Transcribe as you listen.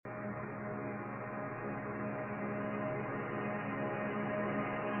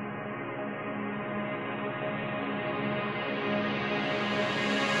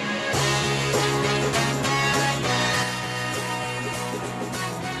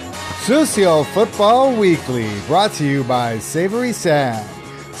Sucio Football Weekly, brought to you by Savory Sam.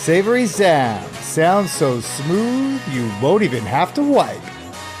 Savory Sam sounds so smooth you won't even have to wipe.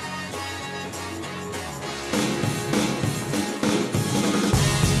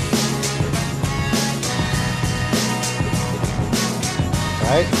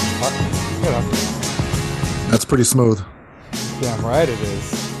 Right? You know. That's pretty smooth. Damn right it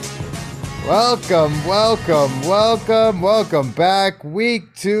is. Welcome back. Week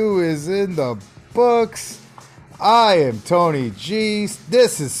 2 is in the books. I am Tony G.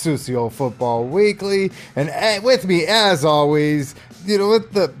 This is Sucio Football Weekly, and with me, as always,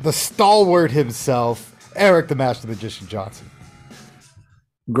 with the stalwart himself, Eric the Master Magician Johnson.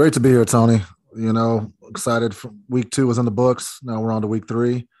 Great to be here, Tony. Excited. Week 2 was in the books. Now we're on to week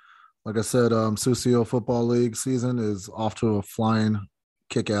 3. Like I said, Sucio Football League season is off to a flying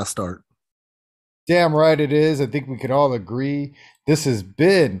kick-ass start. Damn right it is. I think we can all agree this has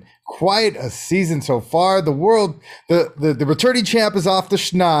been quite a season so far. The returning champ is off the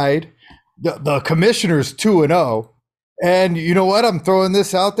schneid. The commissioner's 2-0. And you know what? I'm throwing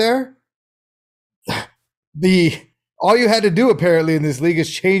this out there. All you had to do apparently in this league is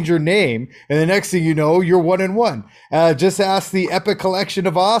change your name, and the next thing you know, you're 1-1. Just ask the Epic Collection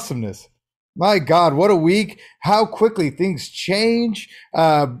of Awesomeness. My God, what a week! How quickly things change.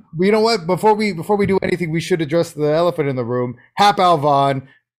 You know what? Before we do anything, we should address the elephant in the room. Hap Alvon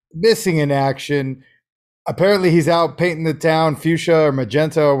missing in action. Apparently, he's out painting the town fuchsia or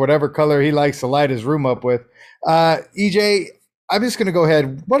magenta or whatever color he likes to light his room up with. EJ, I'm just going to go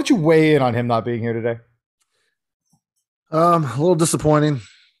ahead. Why don't you weigh in on him not being here today? A little disappointing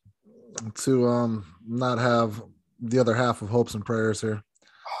to not have the other half of hopes and prayers here.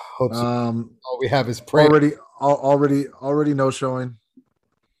 All we have is prayer. Already no showing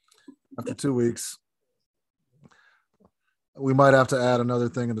after 2 weeks. We might have to add another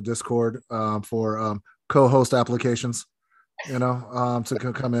thing in the Discord for co-host applications,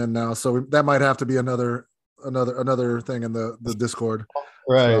 to come in now. So that might have to be another thing in the Discord.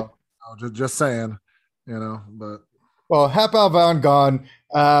 Right. So, just saying, but. Well, Hap Alvon gone.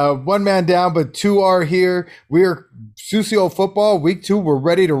 One man down, but 2 are here. We're Sucio Football Week 2. We're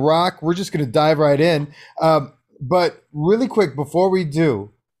ready to rock. We're just going to dive right in. But really quick, before we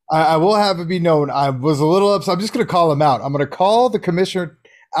do, I will have it be known I was a little upset. I'm just going to call him out. I'm going to call the commissioner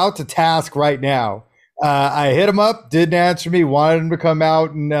out to task right now. I hit him up, didn't answer me, wanted him to come out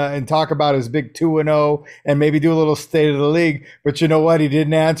and talk about his big 2-0 and maybe do a little state of the league. But you know what? He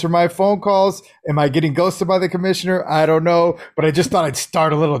didn't answer my phone calls. Am I getting ghosted by the commissioner? I don't know. But I just thought I'd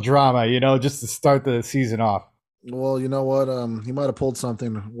start a little drama, just to start the season off. Well, you know what? He might have pulled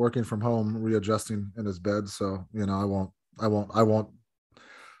something working from home, readjusting in his bed. So, I won't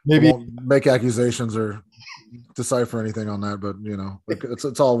make accusations or decipher anything on that. But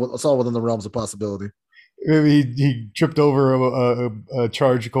it's all within the realms of possibility. Maybe he tripped over a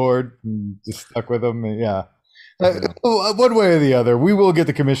charge cord and just stuck with him. Yeah. One way or the other, we will get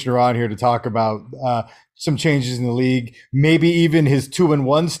the commissioner on here to talk about some changes in the league, maybe even his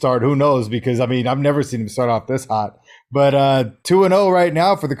 2-1 start. Who knows? Because, I've never seen him start off this hot. But 2-0 right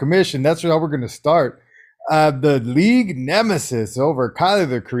now for the commission. That's how we're going to start. The league nemesis over Kyler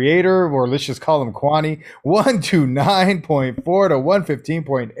the Creator, or let's just call him Kwani, 129.4 to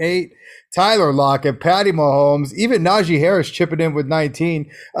 115.8. Tyler Lockett, Patty Mahomes, even Najee Harris chipping in with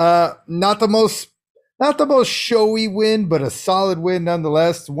 19. Not the most showy win, but a solid win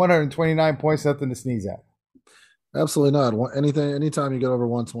nonetheless. 129 points, nothing to sneeze at. Absolutely not. Anytime you get over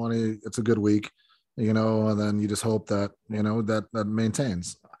 120, it's a good week, and then you just hope that, that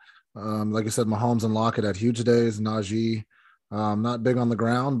maintains. Like I said, Mahomes and Lockett had huge days. Najee, not big on the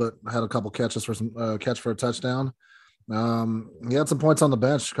ground, but had a couple catches for some catch for a touchdown. He had some points on the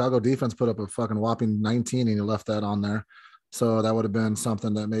bench. Chicago defense put up a fucking whopping 19, and he left that on there. So that would have been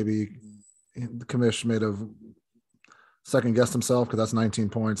something that maybe the commish may have second guessed himself, because that's 19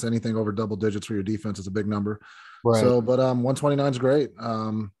 points. Anything over double digits for your defense is a big number. Right. So, but 129 is great.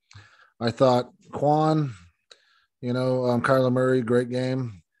 I thought Quan, Kyler Murray, great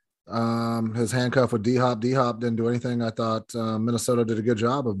game. His handcuff with D-Hop didn't do anything. I thought Minnesota did a good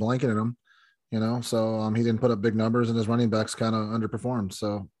job of blanketing him, so he didn't put up big numbers, and his running backs kind of underperformed.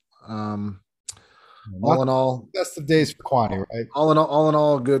 So all in all, best of days for Kwani, right? All in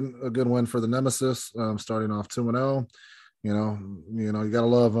all, a good win for the nemesis, starting off 2-0. You got to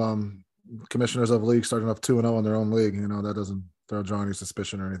love commissioners of league starting off 2-0 in their own league. That doesn't draw any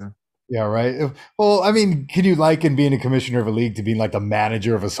suspicion or anything. Yeah, right. Well, can you liken being a commissioner of a league to being like the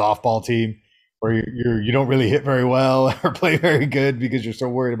manager of a softball team, where you don't really hit very well or play very good because you're so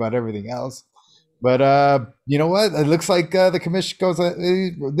worried about everything else? But you know what? It looks like the commission goes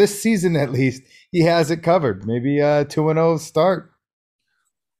this season at least. He has it covered. Maybe 2-0 start.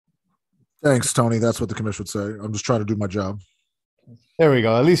 Thanks, Tony. That's what the commission would say. I'm just trying to do my job. There we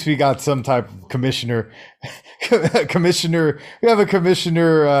go. At least we got some type of commissioner. Commissioner. We have a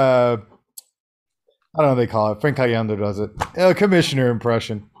commissioner. I don't know what they call it. Frank Cayendo does it. A commissioner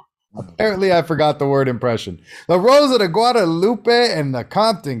impression. Apparently, I forgot the word impression. La Rosa de Guadalupe and the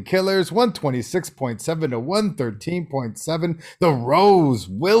Compton Killers, 126.7 to 113.7. The Rose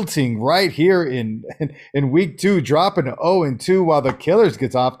wilting right here in week 2, dropping to 0-2, while the Killers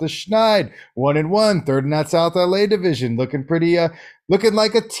gets off the schneid, 1-1, third in that South LA division, looking pretty, looking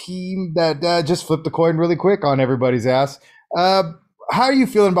like a team that just flipped the coin really quick on everybody's ass. How are you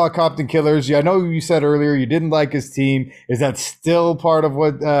feeling about Compton Killers? Yeah, I know you said earlier you didn't like his team. Is that still part of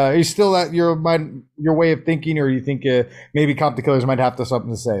what? Are you still at your way of thinking, or you think maybe Compton Killers might have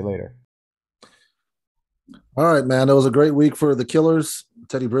something to say later? All right, man. It was a great week for the Killers.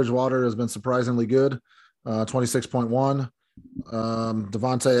 Teddy Bridgewater has been surprisingly good, 26.1.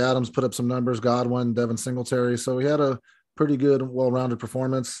 Devontae Adams put up some numbers. Godwin, Devin Singletary. So he had a pretty good, well-rounded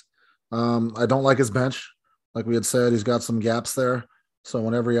performance. I don't like his bench. Like we had said, he's got some gaps there. So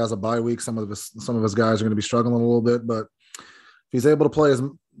whenever he has a bye week, some of his guys are going to be struggling a little bit. But if he's able to play his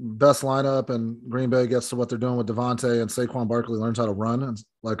best lineup and Green Bay gets to what they're doing with Devontae and Saquon Barkley learns how to run and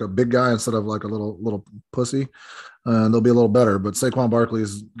like a big guy instead of like a little pussy, and they'll be a little better. But Saquon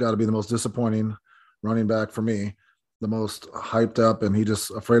Barkley's got to be the most disappointing running back for me, the most hyped up, and he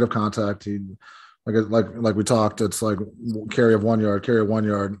just afraid of contact. He like we talked, it's like carry of 1 yard, carry of 1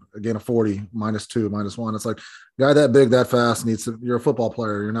 yard, again a 40, -2, -1. It's like guy that big, that fast needs to. You're a football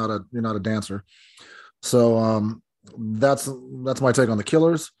player. You're not a dancer. So that's my take on the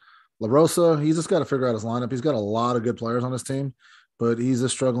Killers. La Rosa, he's just got to figure out his lineup. He's got a lot of good players on his team, but he's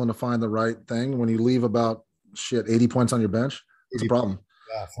just struggling to find the right thing. When you leave about 80 points on your bench, it's a problem.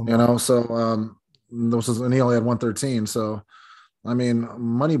 Yeah, So and he only had 113. So. I mean,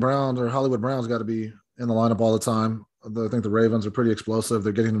 Money Brown or Hollywood Brown's got to be in the lineup all the time. I think the Ravens are pretty explosive.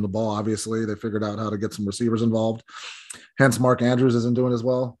 They're getting him the ball, obviously. They figured out how to get some receivers involved. Hence, Mark Andrews isn't doing as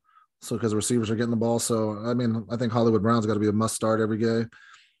well. So, because the receivers are getting the ball. So, I mean, I think Hollywood Brown's got to be a must start every game.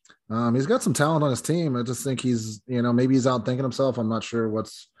 He's got some talent on his team. I just think he's, maybe he's out thinking himself. I'm not sure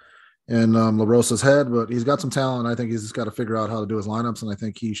what's in La Rosa's head, but he's got some talent. I think he's just got to figure out how to do his lineups, and I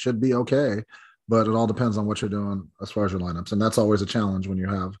think he should be okay. But it all depends on what you're doing as far as your lineups. And that's always a challenge when you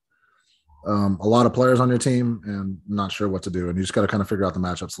have a lot of players on your team and not sure what to do. And you just got to kind of figure out the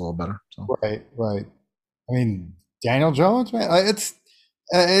matchups a little better. So. Right. I mean, Daniel Jones, man,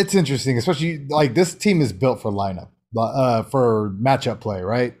 it's interesting, especially like this team is built for lineup, for matchup play,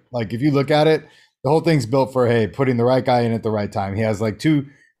 right? Like if you look at it, the whole thing's built for, hey, putting the right guy in at the right time. He has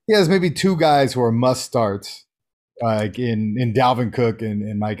maybe two guys who are must starts. Like in Dalvin Cook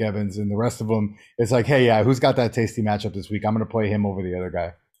and Mike Evans, and the rest of them, it's like, hey, yeah, who's got that tasty matchup this week? I'm going to play him over the other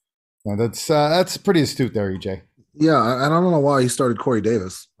guy. And that's pretty astute there, EJ. Yeah, and I don't know why he started Corey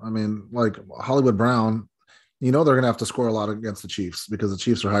Davis. I mean, like Hollywood Brown, they're going to have to score a lot against the Chiefs because the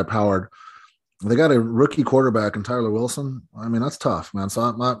Chiefs are high-powered. They got a rookie quarterback in Tyler Wilson. I mean, that's tough, man.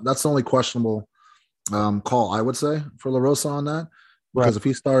 So that's the only questionable call I would say for La Rosa on that, because if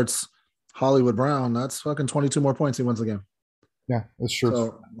he starts Hollywood Brown, that's fucking 22 more points. He wins the game. Yeah, that's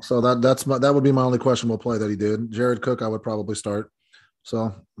true. So that would be my only questionable play that he did. Jared Cook, I would probably start.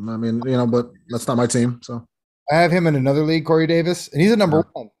 So, I mean, but that's not my team. So I have him in another league, Corey Davis, and he's a number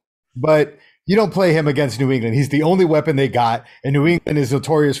one, but you don't play him against New England. He's the only weapon they got, and New England is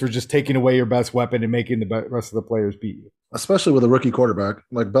notorious for just taking away your best weapon and making the rest of the players beat you. Especially with a rookie quarterback.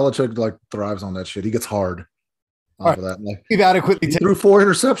 Like Belichick thrives on that shit. He gets hard. Off of that. Like, we've adequately threw 4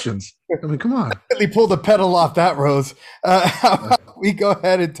 interceptions. I mean, come on. He pulled the pedal off that, Rose. How about we go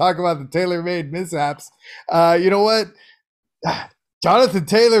ahead and talk about the tailor-made mishaps? You know what? Jonathan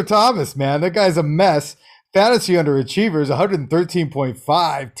Taylor Thomas, man, that guy's a mess. Fantasy underachievers,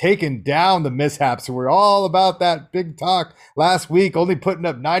 113.5, taking down the mishaps. We're all about that big talk last week, only putting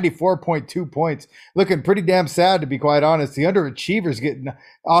up 94.2 points. Looking pretty damn sad, to be quite honest. The underachievers getting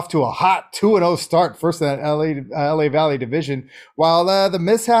off to a hot 2-0 start, first in that LA Valley division, while the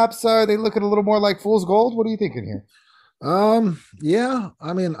mishaps, are they looking a little more like fool's gold? What are you thinking here? Yeah,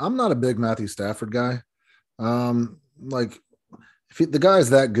 I mean, I'm not a big Matthew Stafford guy. Like, if the guy's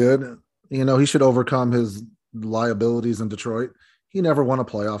that good, he should overcome his liabilities in Detroit. He never won a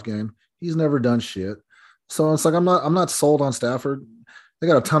playoff game. He's never done shit. So it's like I'm not sold on Stafford. They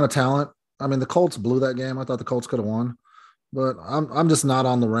got a ton of talent. I mean, the Colts blew that game. I thought the Colts could have won, but I'm just not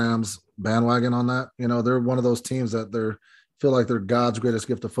on the Rams bandwagon on that. They're one of those teams that feel like they're God's greatest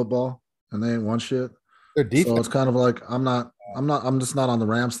gift of football, and they ain't won shit. Their So defense. it's kind of like I'm just not on the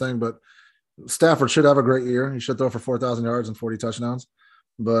Rams thing, but Stafford should have a great year. He should throw for 4,000 yards and 40 touchdowns.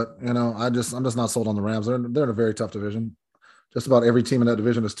 But I'm just not sold on the Rams. They're in a very tough division. Just about every team in that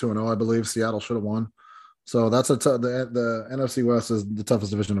division is 2-0, I believe. Seattle should have won. So that's the NFC West is the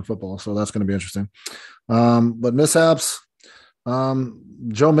toughest division in football. So that's going to be interesting. But mishaps,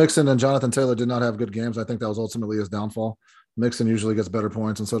 Joe Mixon and Jonathan Taylor did not have good games. I think that was ultimately his downfall. Mixon usually gets better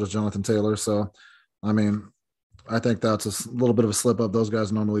points, and so does Jonathan Taylor. So, I mean, I think that's a little bit of a slip up. Those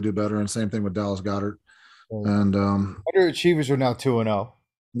guys normally do better, and same thing with Dallas Goedert. And Underachievers are now 2-0.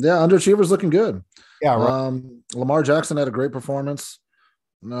 yeah, underachievers looking good. Yeah, right. Lamar Jackson had a great performance.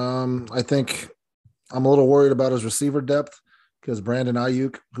 I think I'm a little worried about his receiver depth because Brandon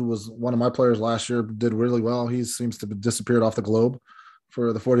Ayuk, who was one of my players last year, did really well. He seems to have disappeared off the globe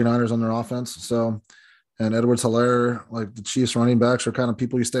for the 49ers on their offense. So, and Edwards-Helaire, like the Chiefs running backs are kind of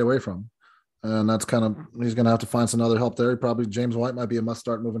people you stay away from. And that's kind of, he's going to have to find some other help there. Probably James White might be a must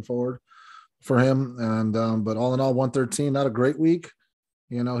start moving forward for him. And, but all in all, 113, not a great week.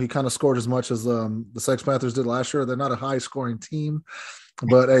 He kind of scored as much as the Sex Panthers did last year. They're not a high scoring team,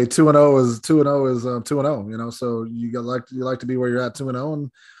 but a 2-0 is 2-0. So you like to be where you're at 2-0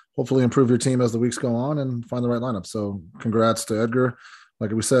 and hopefully improve your team as the weeks go on and find the right lineup. So congrats to Edgar.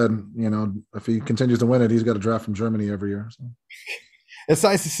 Like we said, if he continues to win it, he's got a draft from Germany every year. So. It's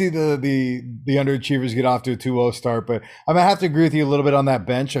nice to see the underachievers get off to a 2-0 start, but I'm gonna have to agree with you a little bit on that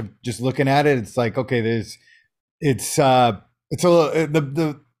bench of just looking at it. It's like, okay, it's a little,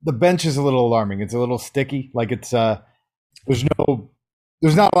 the bench is a little alarming. It's a little sticky. Like there's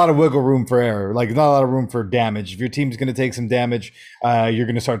not a lot of wiggle room for error. Like not a lot of room for damage. If your team's going to take some damage, you're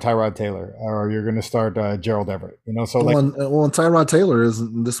going to start Tyrod Taylor or you're going to start Gerald Everett. So and Tyrod Taylor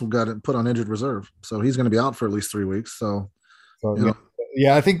got put on injured reserve, so he's going to be out for at least 3 weeks. So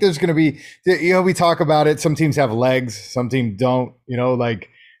yeah, I think there's going to be. We talk about it. Some teams have legs, some teams don't. Like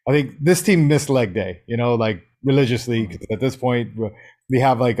I think this team missed leg day. Like religiously, 'cause at this point we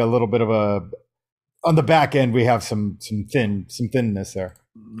have like a little bit of a. On the back end, we have some thinness there.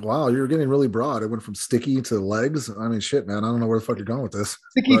 Wow, you're getting really broad. It went from sticky to legs. I mean, shit, man. I don't know where the fuck you're going with this.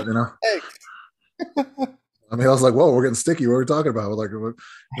 Sticky but, I mean, I was like, whoa, we're getting sticky. What are we talking about? Like,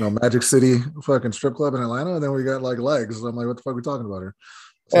 Magic City fucking strip club in Atlanta, and then we got like legs. So I'm like, what the fuck are we talking about here?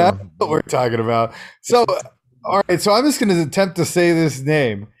 So, yeah, that's what we're talking about. So, all right. So I'm just going to attempt to say this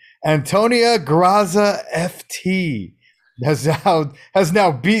name, Antonio Graza FT. Has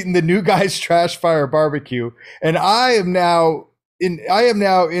now beaten the New Guys Trash Fire Barbecue, and I am now going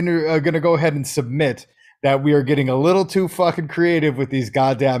to go ahead and submit that we are getting a little too fucking creative with these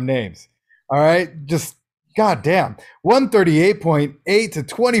goddamn names. All right, just goddamn 138.8 to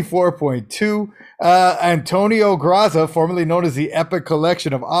 24.2. Antonio Graza, formerly known as the Epic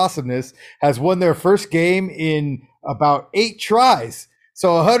Collection of Awesomeness, has won their first game in about 8 tries.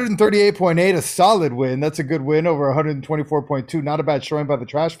 So 138.8, a solid win. That's a good win over 124.2. Not a bad showing by the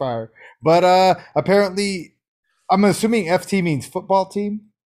Trash Fire. But apparently, I'm assuming FT means football team.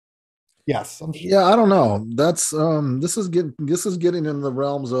 Yes. I'm sure. Yeah, I don't know. That's this is getting in the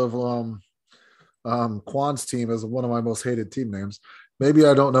realms of Quan's team as one of my most hated team names. Maybe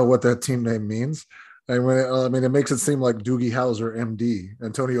I don't know what that team name means. I mean, it makes it seem like Doogie Howser, MD,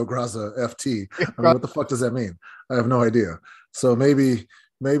 Antonio Graza, FT. I mean, what the fuck does that mean? I have no idea. So maybe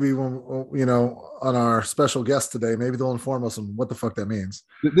when on our special guest today, maybe they'll inform us on what the fuck that means.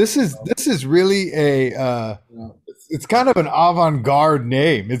 This is really it's kind of an avant-garde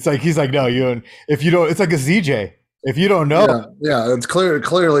name. It's like he's like, no, if you don't, it's like a ZJ. If you don't know, yeah, it's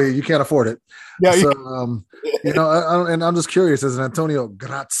clearly you can't afford it. Yeah, so and I'm just curious, is it Antonio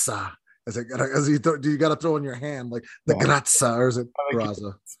Grazza? Do you got to throw in your hand like the Grazza, or is it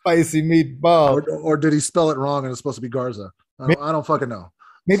Graza? Spicy meatball, or did he spell it wrong and it's supposed to be Garza? I don't fucking know.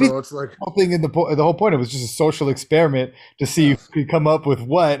 Maybe so it's like the whole thing the whole point. It was just a social experiment to see if he could come up with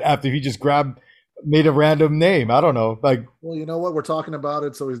what after he just made a random name. I don't know. Like, well, you know what? We're talking about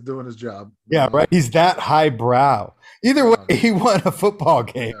it, so he's doing his job. Yeah, right. He's that highbrow. Either way, he won a football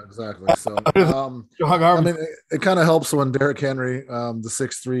game. Yeah, exactly. So, I mean, it kind of helps when Derrick Henry, the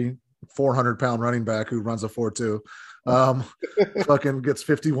 6'3", 400-pound running back who runs a 4.2, fucking gets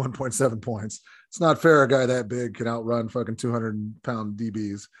 51.7 points. It's not fair a guy that big can outrun fucking 200-pound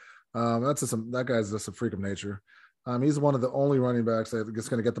DBs. That guy's just a freak of nature. He's one of the only running backs that's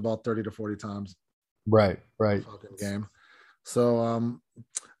going to get the ball 30 to 40 times. Right. Fucking game. So,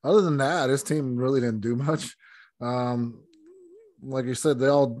 other than that, his team really didn't do much. Like you said, they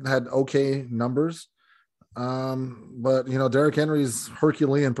all had okay numbers. But Derrick Henry's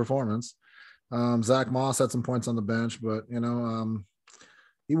Herculean performance. Zach Moss had some points on the bench, but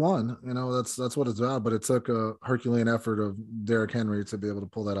he won. That's what it's about. But it took a Herculean effort of Derrick Henry to be able to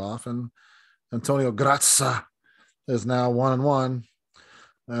pull that off. And Antonio Grazza is now 1-1.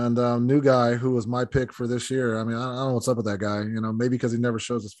 And new guy who was my pick for this year. I mean, I don't know what's up with that guy. Maybe because he never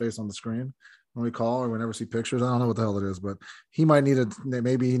shows his face on the screen when we call or we never see pictures. I don't know what the hell it is, but he might need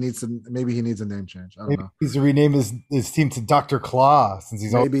maybe he needs a name change. I don't know. He's to rename his team to Dr. Claw since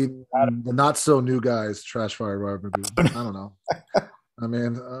he's maybe the not so new guys trash fire Robert. I don't know. I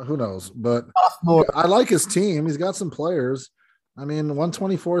mean, who knows? But I like his team. He's got some players. I mean,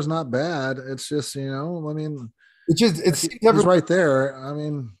 124 is not bad. It's just, I mean, he's right there. I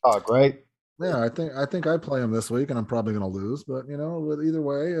mean, right? Yeah, I think I play him this week, and I'm probably going to lose. But with either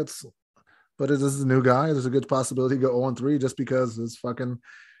way, But it is a new guy. There's a good possibility to go 0-3 just because it's fucking.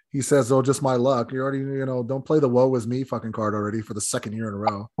 He says, "Oh, just my luck." You already, don't play the "woe is me" fucking card already for the second year in a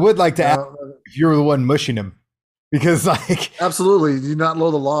row. I would like to ask if you're the one mushing him, because absolutely, do you not know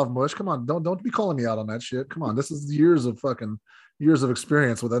the law of mush? Come on, don't be calling me out on that shit. Come on, this is years of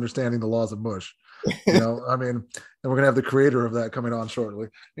experience with understanding the laws of mush. I mean, and we're gonna have the creator of that coming on shortly.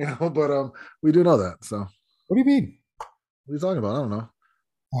 But we do know that. So, what do you mean? What are you talking about? I don't know.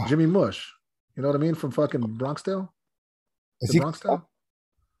 Jimmy Mush. You know what I mean? From fucking Bronxdale? Is it Bronxdale?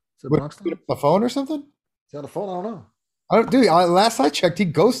 Is it Bronxdale? The phone or something? Is he on the phone? I don't know. Dude, last I checked, he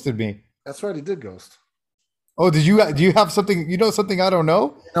ghosted me. That's right, he did ghost. Oh, do you have something? You know something I don't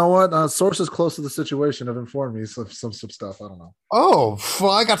know? You know what? Sources close to the situation have informed me some stuff. I don't know. Oh,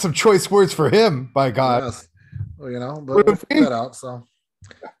 well, I got some choice words for him. By God. Yes. Well, but we'll figure that out. So,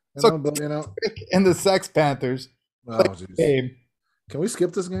 and the Sex Panthers. Oh, geez. Can we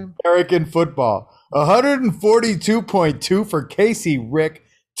skip this game? American football. 142.2 for Casey Rick.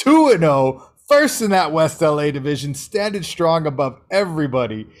 2-0. First in that West LA division. Standing strong above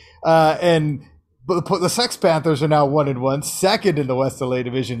everybody. And the Sex Panthers are now 1-1. Second in the West LA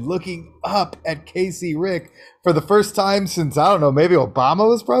division. Looking up at Casey Rick for the first time since, I don't know, maybe Obama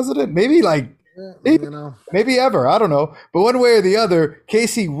was president? Maybe maybe ever. I don't know. But one way or the other,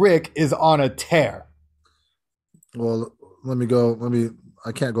 Casey Rick is on a tear. Well,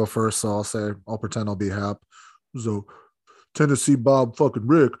 I can't go first, so I'll pretend I'll be Hap. So Tennessee Bob fucking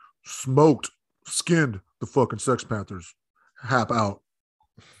Rick skinned the fucking Sex Panthers. Hap out.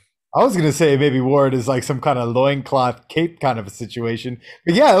 I was going to say maybe Ward is like some kind of loincloth cape kind of a situation.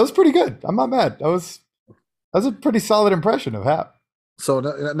 But yeah, it was pretty good. I'm not mad. That was a pretty solid impression of Hap. So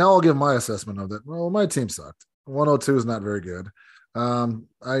now I'll give my assessment of it. Well, my team sucked. 102 is not very good. Sunday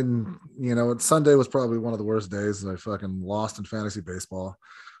was probably one of the worst days. I fucking lost in fantasy baseball,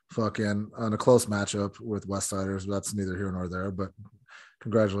 fucking on a close matchup with Westsiders. That's neither here nor there, but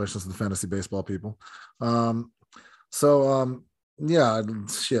congratulations to the fantasy baseball people. Yeah,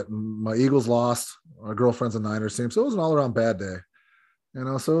 shit. My Eagles lost. My girlfriend's a Niners team, so it was an all-around bad day.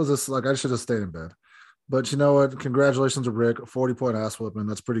 So it was just like I should have stayed in bed. But you know what? Congratulations to Rick. 40-point ass whooping.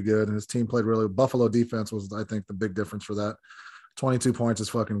 That's pretty good. And his team played really. Buffalo defense was, I think, the big difference for that. 22 points is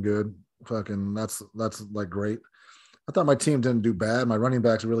fucking good. Fucking that's like great. I thought my team didn't do bad. My running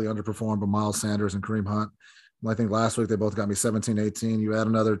backs really underperformed, but Miles Sanders and Kareem Hunt. I think last week they both got me 17, 18. You add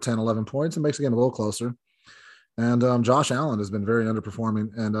another 10, 11 points, it makes the game a little closer. And Josh Allen has been very underperforming.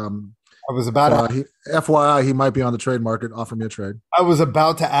 And I was about to FYI, he might be on the trade market. Offer me a trade. I was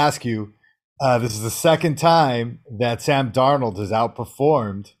about to ask you. This is the second time that Sam Darnold has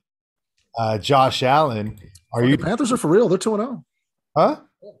outperformed Josh Allen. Panthers are for real? They're 2-0. Huh?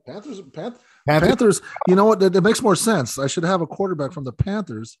 Panthers. You know what? It makes more sense. I should have a quarterback from the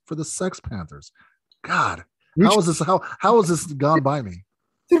Panthers for the Sex Panthers. God, how is this? How has this gone by me?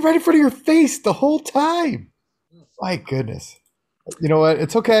 They're right in front of your face the whole time. My goodness. You know what?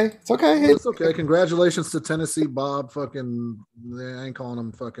 It's okay. It's okay. It's okay. Congratulations to Tennessee Bob. Fucking, I ain't calling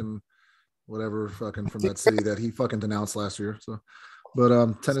him fucking whatever. Fucking from that city that he fucking denounced last year. So.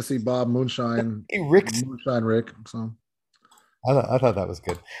 But Tennessee Bob Moonshine Rick. So I thought that was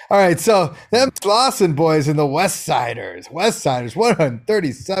good. All right, so them Slauson boys and the Westsiders.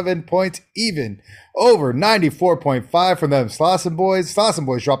 137 points even. Over 94.5 from them Slauson boys. Slauson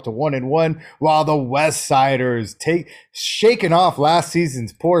boys dropped to 1-1, while the Westsiders shaking off last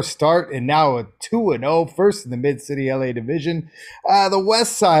season's poor start and now a 2-0, first in the Mid-City LA division. The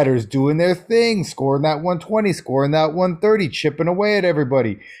Westsiders doing their thing, scoring that 120, scoring that 130, chipping away at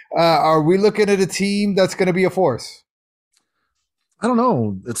everybody. Are we looking at a team that's going to be a force? I don't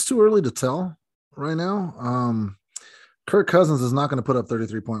know. It's too early to tell right now. Kirk Cousins is not going to put up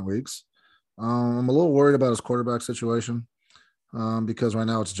 33-point weeks. I'm a little worried about his quarterback situation because right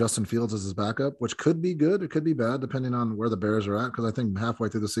now it's Justin Fields as his backup, which could be good. It could be bad depending on where the Bears are at, because I think halfway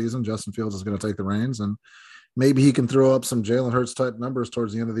through the season, Justin Fields is going to take the reins and Maybe he can throw up some Jalen Hurts type numbers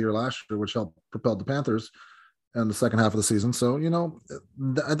towards the end of the year last year, which helped propel the Panthers in the second half of the season. So,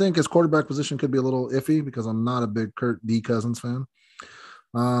 I think his quarterback position could be a little iffy because I'm not a big Kirk D. Cousins fan.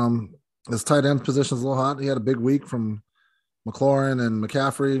 His tight end position is a little hot. He had a big week from McLaurin and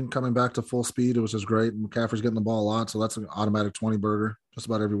McCaffrey coming back to full speed, which is great. McCaffrey's getting the ball a lot, so that's an automatic 20 burger just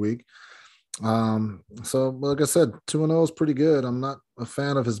about every week. So like I said, 2-0 is pretty good. I'm not a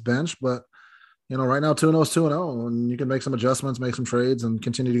fan of his bench, but right now 2-0 is 2-0, and you can make some adjustments, make some trades, and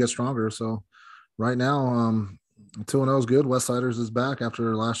continue to get stronger. So right now, 2-0 is good. Westsiders is back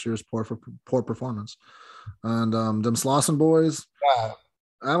after last year's poor performance. And them Slauson boys,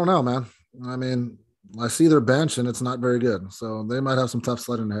 I don't know, man. I mean, I see their bench, and it's not very good. So they might have some tough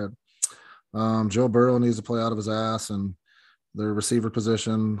sledding ahead. Joe Burrow needs to play out of his ass, and their receiver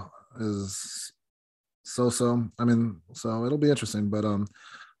position is so. I mean, so it'll be interesting. But them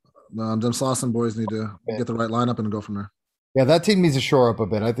Slauson boys need to get the right lineup and go from there. Yeah, that team needs to shore up a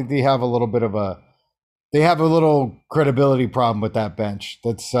bit. I think they have a little bit of they have a little credibility problem with that bench.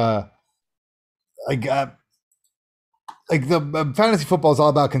 That's like the fantasy football is all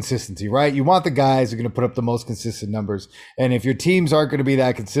about consistency, right? You want the guys who are going to put up the most consistent numbers. And if your teams aren't going to be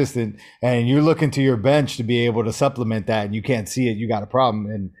that consistent and you're looking to your bench to be able to supplement that and you can't see it, you got a problem.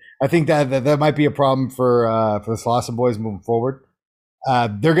 And I think that might be a problem for the Slauson boys moving forward.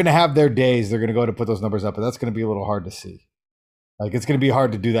 They're going to have their days. They're going to go to put those numbers up, but that's going to be a little hard to see. Like, it's going to be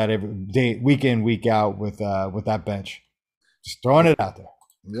hard to do that every day, week in, week out with that bench. Just throwing it out there.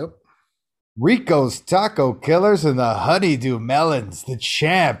 Yep. Rico's Taco Killers and the Honeydew Melons. The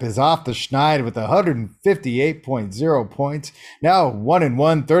champ is off the schneid with 158.0 points. Now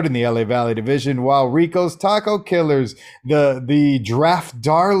 1-1, third in the LA Valley division, while Rico's Taco Killers, the draft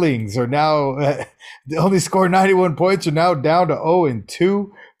darlings, are now they only scored 91 points, are now down to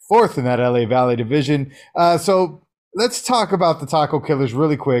 0-2, fourth in that LA Valley division. So let's talk about the Taco Killers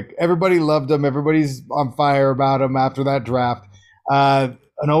really quick. Everybody loved them. Everybody's on fire about them after that draft.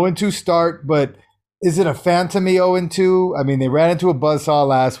 An 0-2 start, but is it a fan to me 0-2? I mean, they ran into a buzzsaw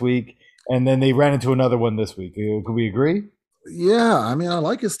last week, and then they ran into another one this week. Could we agree? Yeah, I mean, I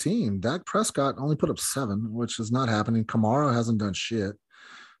like his team. Dak Prescott only put up 7, which is not happening. Kamara hasn't done shit.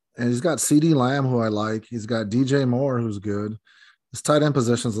 And he's got CeeDee Lamb, who I like. He's got DJ Moore, who's good. His tight end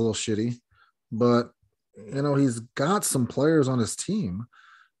position is a little shitty, but, he's got some players on his team.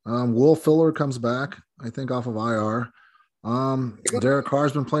 Will Fuller comes back, I think, off of IR. Derek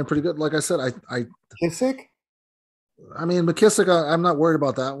Carr's been playing pretty good. Like I said, McKissick? I mean, McKissick, I'm not worried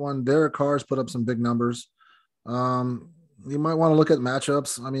about that one. Derek Carr's put up some big numbers. You might want to look at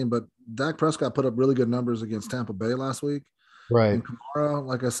matchups. I mean, but Dak Prescott put up really good numbers against Tampa Bay last week. Right. And Kamara,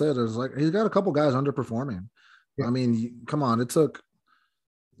 like I said, he's got a couple guys underperforming. Yeah. I mean, come on, it took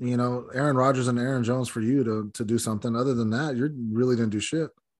Aaron Rodgers and Aaron Jones for you to do something. Other than that, you really didn't do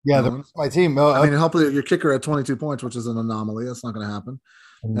shit. Yeah, my team. I mean, hopefully your kicker at 22 points, which is an anomaly. That's not going to happen.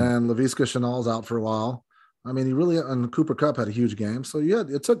 And Laviska Shenault's out for a while. I mean, and Cooper Kupp had a huge game. So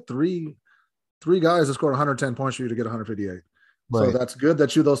it took three guys to score 110 points for you to get 158. Right. So that's good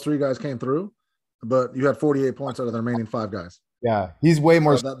that those 3 guys came through, but you had 48 points out of the remaining 5 guys. Yeah, he's way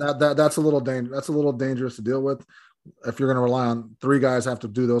more. So that's a little That's a little dangerous to deal with if you're going to rely on 3 guys have to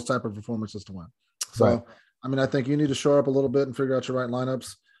do those type of performances to win. So, right. I mean, I think you need to shore up a little bit and figure out your right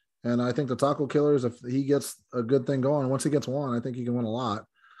lineups. And I think the Taco Killers, if he gets a good thing going, once he gets one, I think he can win a lot.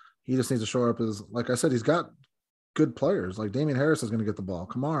 He just needs to shore up like I said, he's got good players. Like Damian Harris is going to get the ball.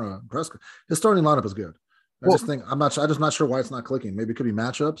 Kamara, Prescott. His starting lineup is good. I'm just not sure why it's not clicking. Maybe it could be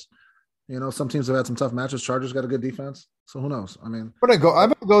matchups. Some teams have had some tough matches. Chargers got a good defense. So who knows? I mean, I'm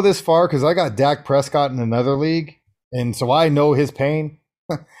going to go this far because I got Dak Prescott in another league. And so I know his pain.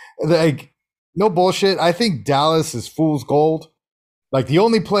 Like, no bullshit. I think Dallas is fool's gold. Like, the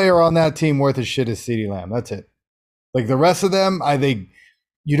only player on that team worth a shit is CeeDee Lamb. That's it. Like, the rest of them, I think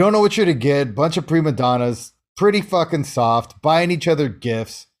you don't know what you're to get. Bunch of prima donnas, pretty fucking soft, buying each other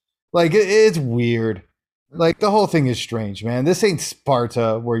gifts. Like, it's weird. Like, the whole thing is strange, man. This ain't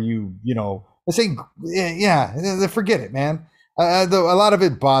Sparta where this ain't, forget it, man. A lot of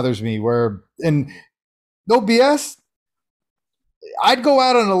it bothers me and no BS, I'd go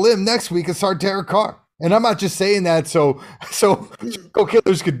out on a limb next week and start Derek Carr. And I'm not just saying that so Go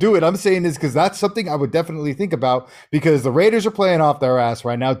Killers could do it. I'm saying this because that's something I would definitely think about because the Raiders are playing off their ass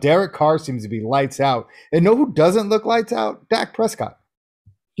right now. Derek Carr seems to be lights out. And know who doesn't look lights out? Dak Prescott.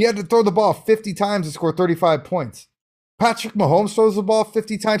 He had to throw the ball 50 times to score 35 points. Patrick Mahomes throws the ball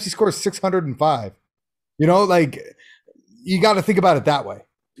 50 times. He scores 605. Like, you got to think about it that way.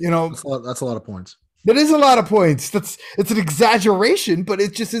 That's a lot of points. That is a lot of points. It's an exaggeration, but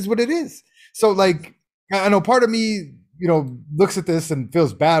it just is what it is. So, like, I know part of me, looks at this and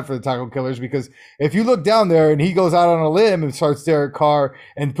feels bad for the tackle killers because if you look down there and he goes out on a limb and starts Derek Carr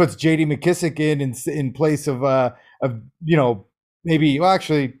and puts J.D. McKissick in place of maybe well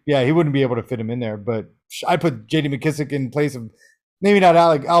actually yeah he wouldn't be able to fit him in there, but I'd put J.D. McKissick in place of maybe not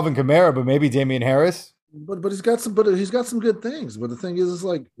Alvin Kamara, but maybe Damian Harris. But he's got some good things. But the thing is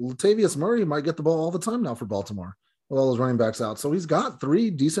like Latavius Murray might get the ball all the time now for Baltimore with all those running backs out. So he's got 3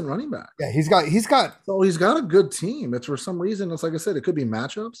 decent running backs. Yeah, he's got so he's got a good team. It's for some reason, it's like I said, it could be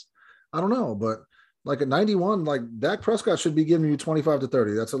matchups. I don't know, but like at 91, like Dak Prescott should be giving you 25 to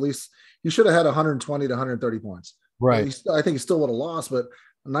 30. That's at least you should have had 120 to 130 points. Right. I think he still would have lost, but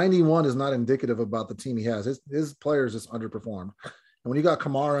 91 is not indicative about the team he has. His players just underperformed. And when you got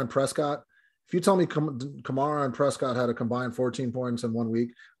Kamara and Prescott, if you tell me Kamara and Prescott had a combined 14 points in 1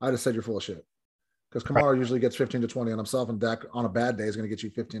 week, I'd have said you're full of shit. Because Kamara usually gets 15 to 20 on himself, and Dak on a bad day is going to get you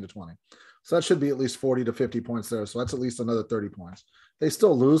 15 to 20. So that should be at least 40 to 50 points there. So that's at least another 30 points. They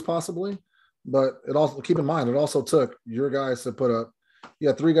still lose possibly, but it also keep in mind it also took your guys to put up. You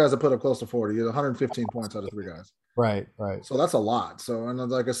had 3 guys that put up close to 40. You had 115 points out of 3 guys. Right. So that's a lot. So and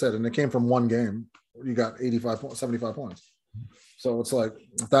like I said, and it came from 1 game. You got 75 points. So it's like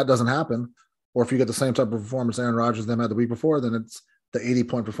if that doesn't happen, or if you get the same type of performance Aaron Rodgers them had the week before, then it's the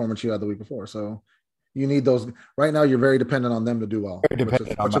 80-point performance you had the week before. So you need those. Right now, you're very dependent on them to do well,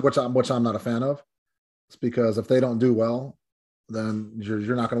 which I'm not a fan of. It's because if they don't do well, then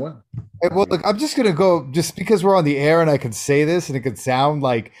you're not going to win. Hey, well, look, I'm just going to go just because we're on the air and I can say this and it could sound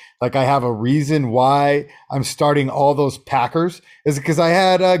like I have a reason why I'm starting all those Packers is because I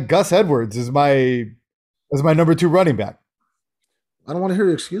had Gus Edwards as my number 2 running back. I don't want to hear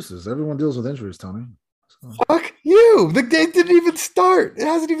your excuses. Everyone deals with injuries, Tony. So. Fuck you. The game didn't even start. It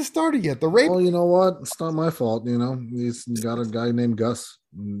hasn't even started yet. Well, you know what? It's not my fault. He's got a guy named Gus.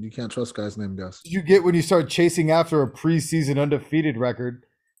 You can't trust guys named Gus. You get when you start chasing after a preseason undefeated record.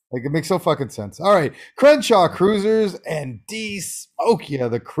 Like, it makes no fucking sense. All right. Crenshaw Cruisers and D Smoke. Yeah,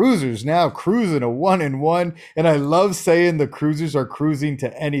 the Cruisers now cruising a 1-1. And I love saying the Cruisers are cruising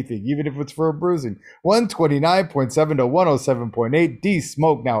to anything, even if it's for a bruising. 129.7 to 107.8. D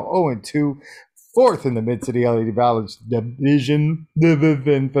Smoke now 0-2. 4th in the Mid-City LED Valley Division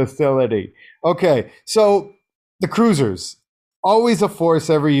facility. Okay, so the Cruisers, always a force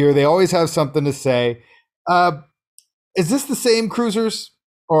every year. They always have something to say. Is this the same Cruisers?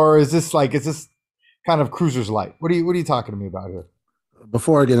 Or is this kind of Cruisers light? What are you talking to me about here?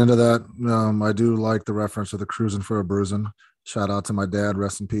 Before I get into that, I do like the reference to the cruising for a bruising. Shout out to my dad,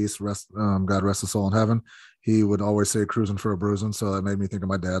 rest in peace. God rest his soul in heaven. He would always say cruising for a bruising, so that made me think of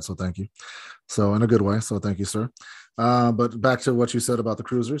my dad. So thank you. So in a good way. So thank you, sir. But back to what you said about the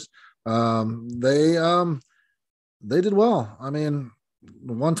Cruisers, they did well. I mean,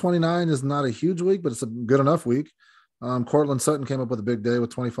 129 is not a huge week, but it's a good enough week. Cortland Sutton came up with a big day with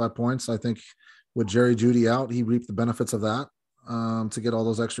 25 points. I think with Jerry Jeudy out, he reaped the benefits of that to get all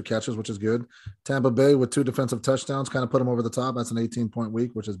those extra catches, which is good. Tampa Bay with 2 defensive touchdowns kind of put him over the top. That's an 18-point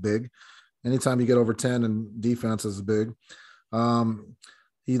week, which is big. Anytime you get over 10 in defense is big.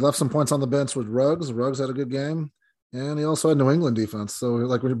 He left some points on the bench with Ruggs. Ruggs had a good game. And he also had New England defense. So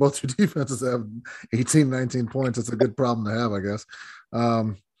like when both your defenses have 18, 19 points, it's a good problem to have, I guess.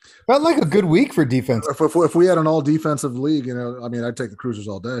 Felt like a good week for defense. If we had an all defensive league, I'd take the Cruisers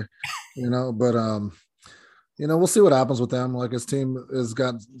all day, but we'll see what happens with them. Like his team has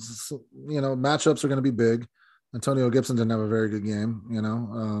got, matchups are going to be big. Antonio Gibson didn't have a very good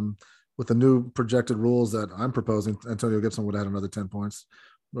game, with the new projected rules that I'm proposing, Antonio Gibson would have had another 10 points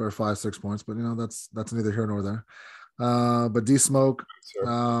or 5-6 points, but that's neither here nor there. But D Smoke,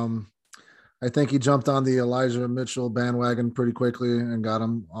 I think he jumped on the Elijah Mitchell bandwagon pretty quickly and got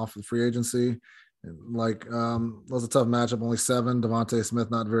him off of free agency. Like, was a tough matchup, only 7. Devontae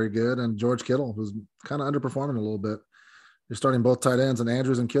Smith, not very good. And George Kittle, who's kind of underperforming a little bit. You're starting both tight ends, and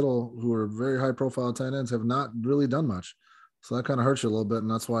Andrews and Kittle, who are very high-profile tight ends, have not really done much. So that kind of hurts you a little bit,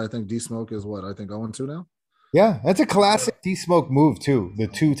 and that's why I think D Smoke is 0-2 now? Yeah, that's a classic D Smoke move, too. The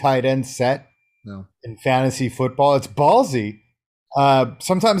 2 tight end set in fantasy football. It's ballsy.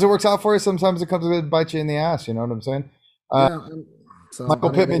 Sometimes it works out for you. Sometimes it comes to bite you in the ass. You know what I'm saying? So Michael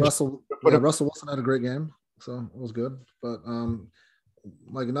Pittman. Russell Wilson had a great game, so it was good. But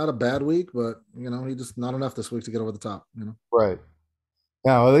not a bad week, but he just not enough this week to get over the top. Right.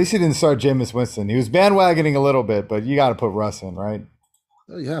 Now, at least he didn't start Jameis Winston. He was bandwagoning a little bit, but you got to put Russ in, right?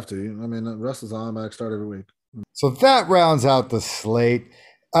 You have to. Russ is on back start every week. So that rounds out the slate.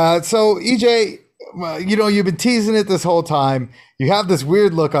 So EJ, Well, you've been teasing it this whole time. You have this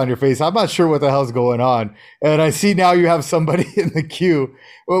weird look on your face. I'm not sure what the hell's going on. And I see now you have somebody in the queue.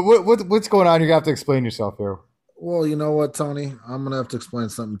 What's going on? You're going to have to explain yourself here. Well, you know what, Tony? I'm gonna have to explain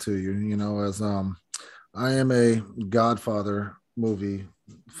something to you. As I am a Godfather movie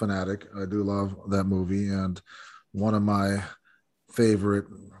fanatic. I do love that movie, and one of my favorite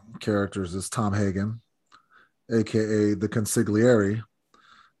characters is Tom Hagen, aka the Consigliere.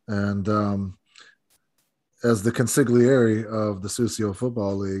 And as the Consigliere of the Susio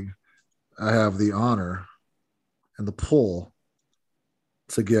Football League, I have the honor and the pull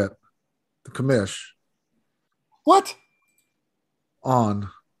to get the commish What? on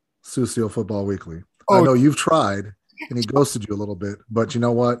Susio Football Weekly. Oh. I know you've tried and he ghosted you a little bit, but you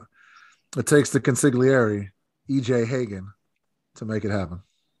know what? It takes the Consigliere, EJ Hagen, to make it happen.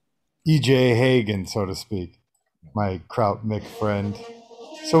 EJ Hagen, so to speak. My Kraut Mick friend.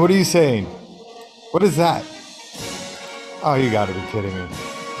 So what are you saying? What is that? Oh, you got to be kidding me.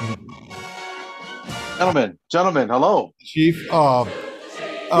 Gentlemen, hello. Chief?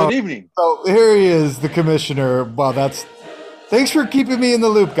 Good evening. So here he is, the commissioner. Wow, thanks for keeping me in the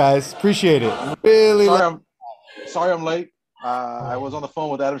loop, guys. Appreciate it. Really. Sorry I'm late. I was on the phone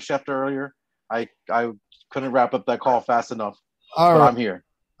with Adam Schefter earlier. I couldn't wrap up that call fast enough. All but right. I'm here.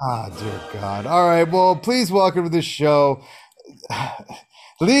 Dear God. All right. Well, please welcome to the show,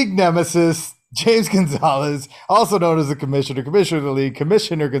 League Nemesis, James Gonzalez, also known as the commissioner of the league.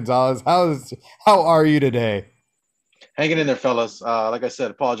 Commissioner Gonzalez, how are you today? Hanging in there, fellas. Like I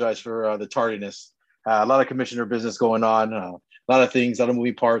said, apologize for the tardiness. A lot of commissioner business going on. A lot of things, a lot of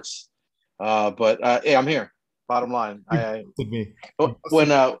moving parts. But hey, I'm here. Bottom line, when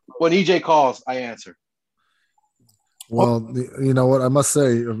EJ calls, I answer. Well, you know what? I must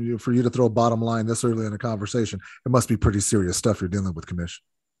say, for you to throw a bottom line this early in a conversation, it must be pretty serious stuff you're dealing with, Commish.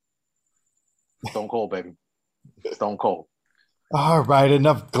 Stone cold, baby. Stone cold. All right,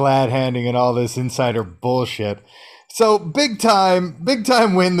 enough glad handing and all this insider bullshit. So big time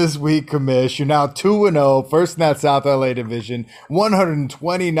win this week, Commish. You're now 2-0, first in that South LA division,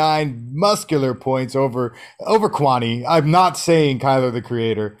 129 muscular points over Kwani. I'm not saying Kyler the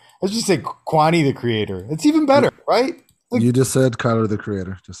Creator. Let's just say Kwani the Creator. It's even better, right? You just said Kyler the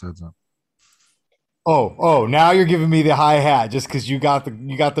Creator. Just heads up. Oh, now you're giving me the high hat just because you got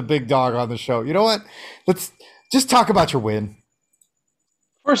the big dog on the show. You know what? Let's just talk about your win.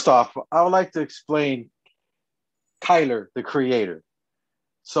 First off, I would like to explain Kyler the Creator.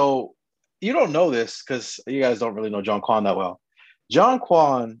 So you don't know this because you guys don't really know John Quan that well. John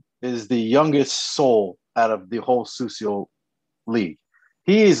Quan is the youngest soul out of the whole Susio league.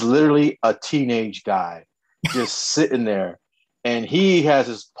 He is literally a teenage guy just sitting there, and he has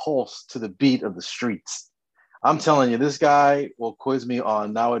his pulse to the beat of the streets. I'm telling you, this guy will quiz me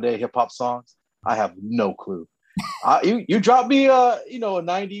on nowadays hip hop songs. I have no clue. You dropped me, in the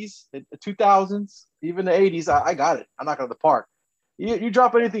 90s, 2000s, even the 80s. I got it. I'm not going to the park. You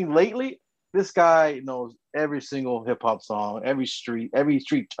drop anything lately, this guy knows every single hip hop song, every street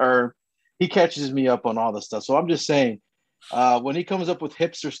term. He catches me up on all the stuff. So I'm just saying, when he comes up with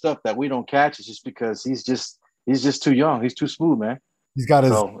hipster stuff that we don't catch, it's just because he's just too young. He's too smooth, man. He's got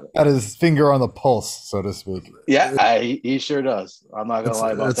his finger on the pulse, so to speak. Yeah, he sure does. I'm not gonna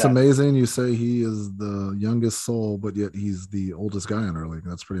lie about that. It's amazing. You say he is the youngest soul, but yet he's the oldest guy in our league.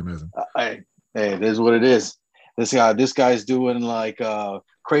 That's pretty amazing. Hey, it is what it is. This guy's doing like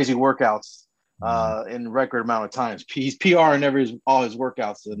crazy workouts in record amount of times. He's PRing all his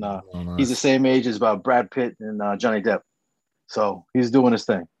workouts, and nice. He's the same age as about Brad Pitt and Johnny Depp. So he's doing his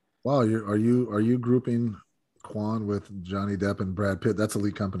thing. Wow, are you grouping Quan with Johnny Depp and Brad Pitt? That's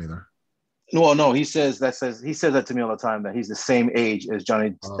elite company there. No, he says that to me all the time, that he's the same age as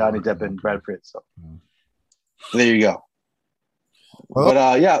Johnny Depp and Brad Pitt. So there you go. Well, but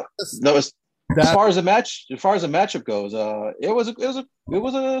as far as the matchup goes, it was a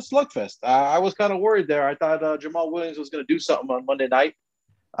slugfest. I was kind of worried there. I thought Jamal Williams was going to do something on Monday night.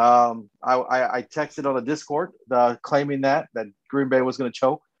 I texted on the Discord claiming that Green Bay was going to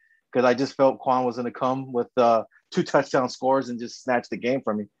choke, because I just felt Quan was going to come with 2 touchdown scores and just snatch the game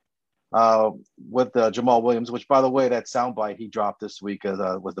from me with Jamal Williams, which, by the way, that soundbite he dropped this week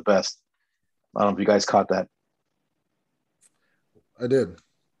was the best. I don't know if you guys caught that. I did.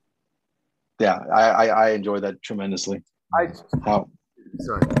 Yeah, I enjoyed that tremendously. I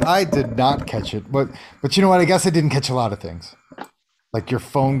did not catch it, but you know what? I guess I didn't catch a lot of things. Like your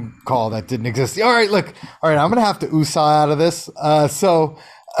phone call that didn't exist. All right, I'm going to have to USA out of this.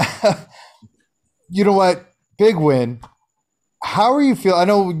 You know what? Big win. How are you feeling? I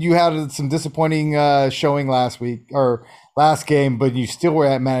know you had some disappointing showing last week or last game, but you still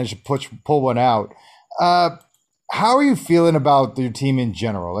managed to pull one out. How are you feeling about your team in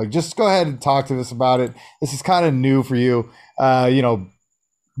general? Like, just go ahead and talk to us about it. This is kind of new for you,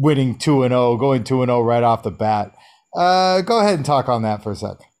 winning 2-0, going 2-0 right off the bat. Go ahead and talk on that for a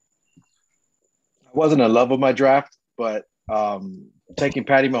sec. I wasn't in love with my draft, but taking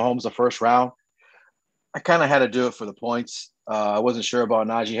Patty Mahomes the first round, I kind of had to do it for the points. I wasn't sure about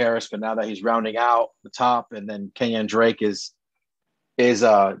Najee Harris, but now that he's rounding out the top, and then Kenyon Drake is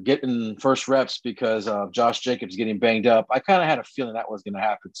getting first reps because Josh Jacobs getting banged up, I kind of had a feeling that was going to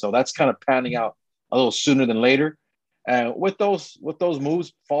happen. So that's kind of panning out a little sooner than later. And with those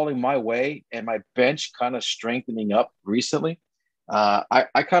moves falling my way and my bench kind of strengthening up recently, I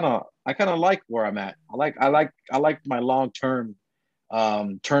kind of like where I'm at. I like my long term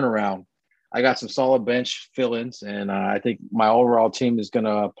turnaround. I got some solid bench fill-ins, and I think my overall team is going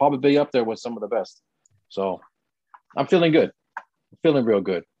to probably be up there with some of the best. So I'm feeling good. I'm feeling real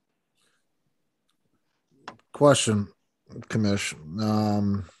good. Question, Kamish.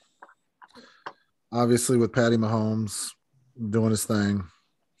 Obviously, with Patty Mahomes doing his thing,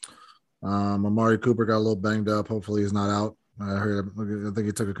 Amari Cooper got a little banged up. Hopefully, he's not out. I think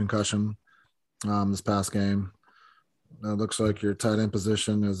he took a concussion this past game. It looks like your tight end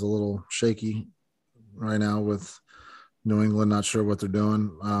position is a little shaky right now with New England. Not sure what they're doing.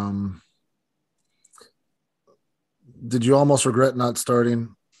 Did you almost regret not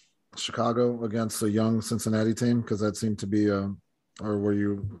starting Chicago against a young Cincinnati team? Because that seemed to be or were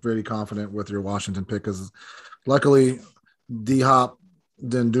you really confident with your Washington pick? Because luckily, D-Hop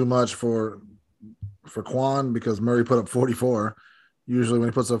didn't do much for Quan because Murray put up 44. Usually when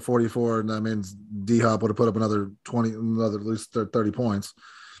he puts up 44, that means D-Hop would have put up another at least 30 points.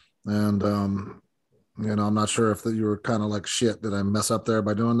 And, I'm not sure if you were kind of like, shit, did I mess up there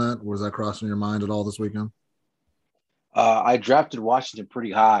by doing that? Was that crossing your mind at all this weekend? I drafted Washington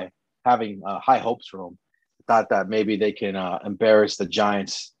pretty high, having high hopes for them. Thought that maybe they can embarrass the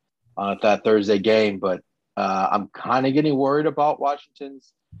Giants at that Thursday game, but I'm kind of getting worried about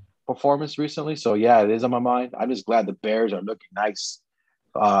Washington's performance recently. So yeah, it is on my mind. I'm just glad the Bears are looking nice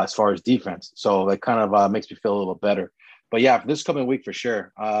as far as defense. So that kind of makes me feel a little better. But yeah, for this coming week for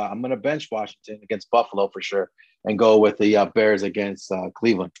sure, I'm going to bench Washington against Buffalo for sure, and go with the Bears against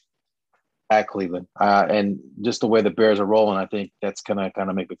Cleveland. At Cleveland, and just the way the Bears are rolling, I think that's gonna kind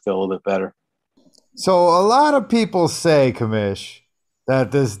of make me feel a little bit better. So a lot of people say, Kamish,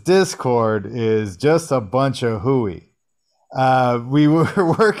 that this Discord is just a bunch of hooey. We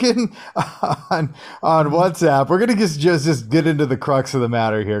were working on WhatsApp. We're gonna just get into the crux of the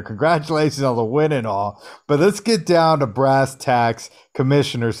matter here. Congratulations on the win and all, but let's get down to brass tacks,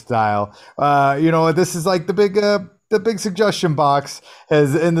 commissioner style. This is like the big suggestion box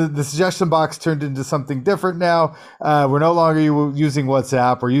the suggestion box turned into something different now. We're no longer using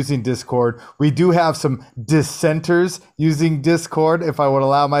WhatsApp. We're using Discord. We do have some dissenters using Discord, if I would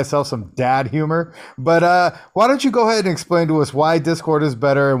allow myself some dad humor. But why don't you go ahead and explain to us why Discord is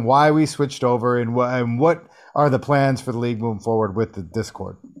better and why we switched over and what are the plans for the league moving forward with the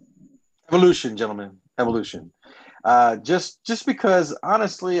Discord? Evolution, gentlemen. Evolution. Just because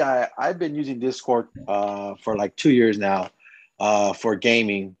honestly, I've been using Discord for like 2 years now for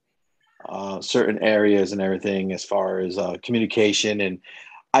gaming, certain areas and everything as far as communication, and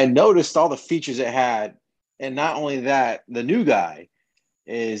I noticed all the features it had, and not only that, the new guy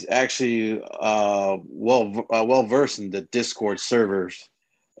is actually well versed in the Discord servers,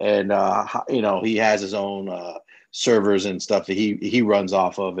 and he has his own servers and stuff that he runs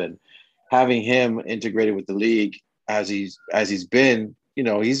off of, and having him integrated with the league as he's been,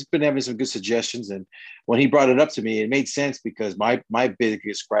 he's been having some good suggestions. And when he brought it up to me, it made sense because my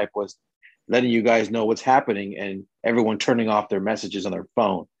biggest gripe was letting you guys know what's happening and everyone turning off their messages on their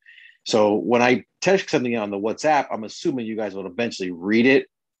phone. So when I text something on the WhatsApp, I'm assuming you guys will eventually read it.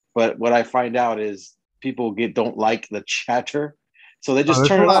 But what I find out is people don't like the chatter, so they just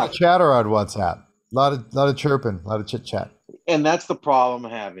turn it off. There's a lot of chatter on WhatsApp. A lot of chirping, a lot of chit chat. And that's the problem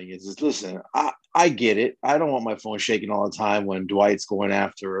I'm having is listen, I get it. I don't want my phone shaking all the time when Dwight's going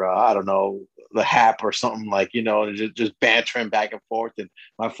after, I don't know, the Hap or something like, just bantering back and forth, and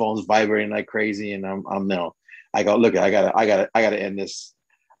my phone's vibrating like crazy. And I'm no, I go, look, I gotta end this.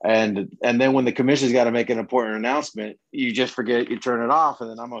 And then when the commission's got to make an important announcement, you just forget, you turn it off. And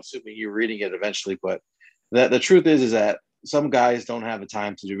then I'm assuming you're reading it eventually. But the truth is that some guys don't have the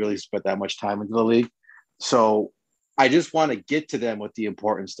time to really spend that much time into the league. So I just want to get to them with the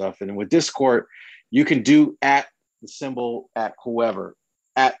important stuff. And with Discord, you can do at the symbol at whoever,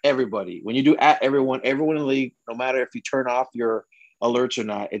 at everybody. When you do at everyone in the league, no matter if you turn off your alerts or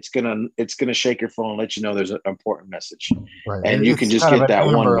not, it's gonna shake your phone and let you know there's an important message, Right. and you can It's just kind of get an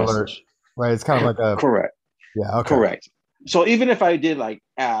that one Amber Alert, message. right? It's kind of like a Correct. yeah. Okay. Correct. So even if I did like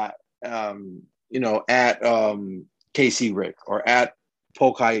at KC Rick or at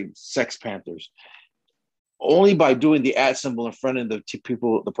Pokai Sex Panthers, only by doing the at symbol in front of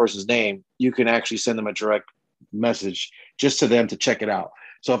the person's name, you can actually send them a direct message just to them to check it out.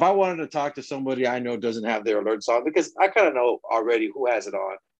 So if I wanted to talk to somebody I know doesn't have their alerts on, because I kind of know already who has it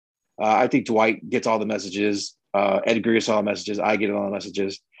on. I think Dwight gets all the messages. Edgar gets all the messages. I get all the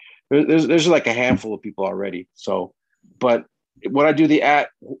messages. There's like a handful of people already. So, but when I do the at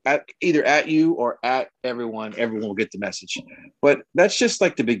either at you or at everyone will get the message. But that's just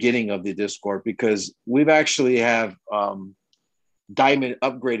like the beginning of the Discord, because we've actually have Diamond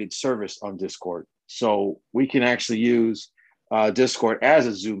upgraded service on Discord. So we can actually use Discord as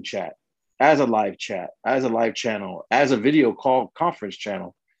a Zoom chat, as a live channel, as a video call conference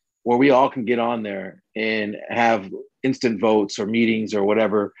channel, where we all can get on there and have instant votes or meetings or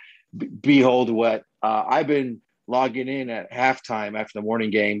whatever. Behold what I've been logging in at halftime after the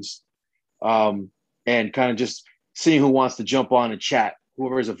morning games, and kind of just seeing who wants to jump on and chat.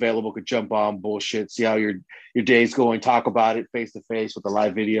 Whoever is available could jump on, bullshit, see how your day's going, talk about it face to face with a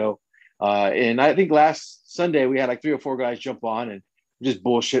live video. And I think last Sunday we had like 3 or 4 guys jump on and just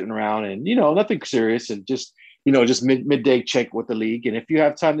bullshitting around, and nothing serious, and just just midday check with the league. And if you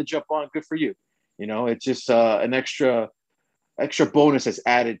have time to jump on, good for you. It's just an extra bonus that's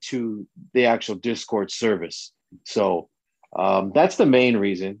added to the actual Discord service. So that's the main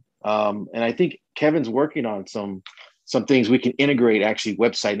reason. And I think Kevin's working on some things we can integrate, actually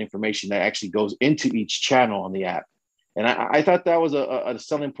website information that actually goes into each channel on the app. And I thought that was a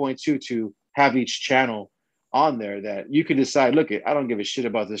selling point too, to have each channel on there that you can decide, look, I don't give a shit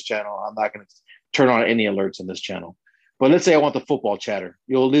about this channel. I'm not going to turn on any alerts on this channel. But let's say I want the football chatter.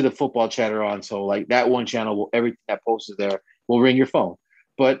 You'll leave the football chatter on. So like that one channel, everything that posted there will ring your phone.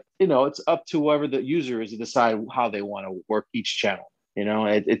 But, it's up to whoever the user is to decide how they want to work each channel.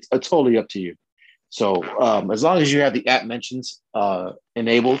 It's totally up to you. So as long as you have the app mentions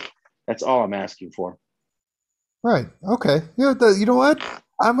enabled, that's all I'm asking for. Right. Okay. You know what?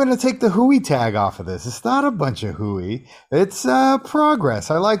 I'm going to take the hooey tag off of this. It's not a bunch of hooey. It's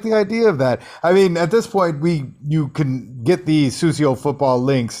progress. I like the idea of that. I mean, at this point, you can get the Susio Football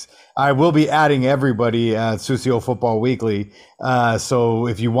links. I will be adding everybody at Susio Football Weekly. So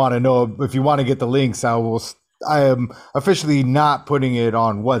if you want to get the links, I am officially not putting it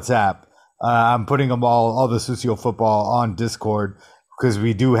on WhatsApp. I'm putting them all the Susio Football on Discord, because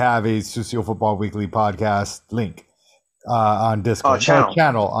we do have a Susio Football Weekly podcast link on Discord.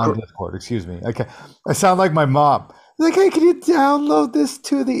 Channel on Discord, excuse me. Okay. I sound like my mom. Like, hey, can you download this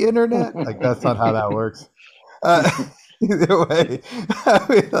to the internet? Like, that's not how that works. Either way, I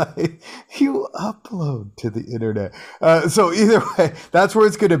mean, like, you upload to the internet. So either way, that's where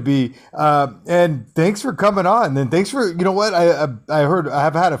it's going to be. And thanks for coming on. And thanks for, what? I heard, I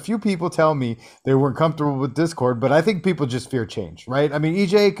have had a few people tell me they weren't comfortable with Discord, but I think people just fear change, right? I mean,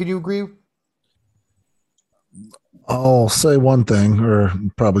 EJ, could you agree? I'll say one thing, or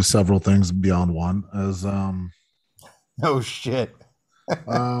probably several things beyond one, is oh shit.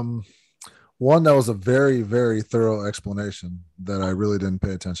 One, that was a very, very thorough explanation that I really didn't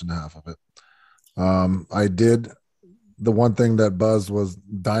pay attention to half of it. I did. The one thing that buzzed was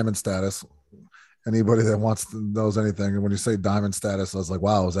diamond status. Anybody that knows anything, and when you say diamond status, I was like,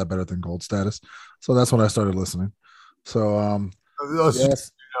 wow, is that better than gold status? So that's when I started listening. So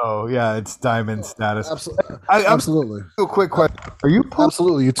yes. Oh yeah, it's diamond status. Absolutely. A quick question: Are you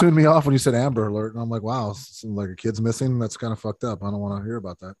absolutely? You tuned me off when you said Amber Alert, and I'm like, wow, like a kid's missing. That's kind of fucked up. I don't want to hear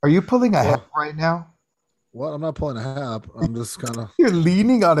about that. Are you pulling a hap right now? What? I'm not pulling a hap. I'm just kind of. You're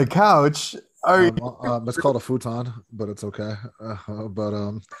leaning on a couch. It's called a futon, but it's okay. I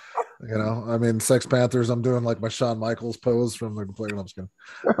mean, Sex Panthers. I'm doing like my Shawn Michaels pose from the player. I'm just kidding.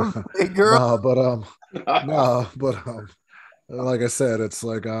 Hey, girl. Like I said, it's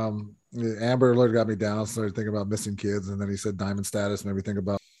like Amber Alert got me down. Started thinking about missing kids, and then he said diamond status, made me think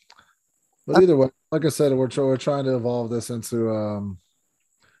about. But either way, like I said, we're trying to evolve this into a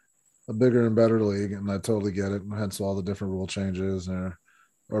bigger and better league, and I totally get it. Hence all the different rule changes or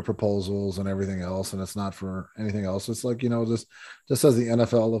proposals and everything else. And it's not for anything else. It's like, just as the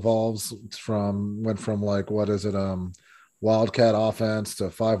NFL evolves went from like, what is it? Wildcat offense to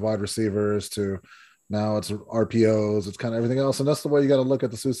 5 wide receivers to now it's RPOs. It's kind of everything else. And that's the way you got to look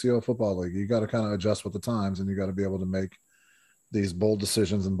at the Susio Football League. You got to kind of adjust with the times, and you got to be able to make these bold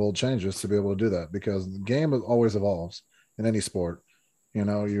decisions and bold changes to be able to do that, because the game always evolves in any sport. You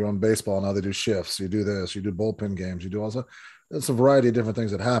know, you run baseball now. They do shifts. You do this. You do bullpen games. You do also. It's a variety of different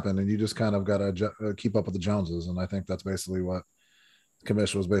things that happen, and you just kind of got to keep up with the Joneses. And I think that's basically what the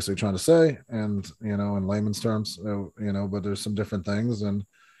commission was basically trying to say. And in layman's terms, but there's some different things. And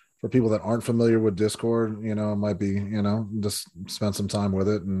for people that aren't familiar with Discord, it might be, just spend some time with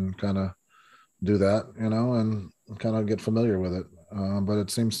it and kind of do that, and kind of get familiar with it. But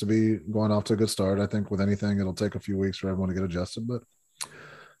it seems to be going off to a good start. I think with anything, it'll take a few weeks for everyone to get adjusted, but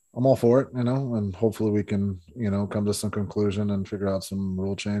I'm all for it, and hopefully we can, come to some conclusion and figure out some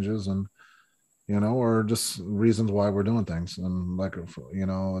rule changes and, or just reasons why we're doing things. And like,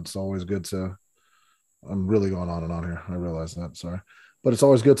 it's always good to, I'm really going on and on here. I realize that. Sorry. But it's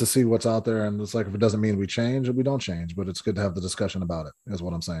always good to see what's out there. And it's like, if it doesn't mean we change, we don't change, but it's good to have the discussion about it, is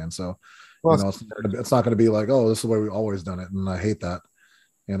what I'm saying. So, well, it's not going to be like, oh, this is the way we've always done it. And I hate that.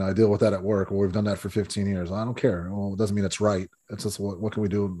 And I deal with that at work. Well, we've done that for 15 years. I don't care. Well, it doesn't mean it's right. It's just what can we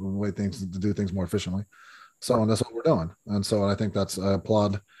do to do things more efficiently. So, and that's what we're doing. And so I think I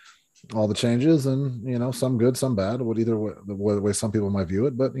applaud all the changes, and, some good, some bad, either the way some people might view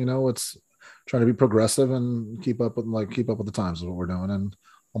it. But, it's trying to be progressive and keep up with the times is what we're doing. And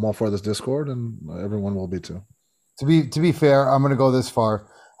I'm all for this Discord, and everyone will be too. To be fair, I'm going to go this far.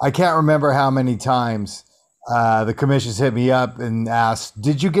 I can't remember how many times the commission's hit me up and asked,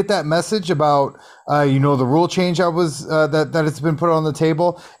 "Did you get that message about the rule change I was that it's been put on the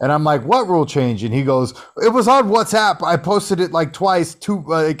table?" And I'm like, "What rule change?" And he goes, "It was on WhatsApp. I posted it like twice,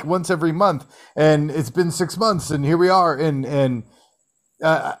 once every month, and it's been 6 months, and here we are." And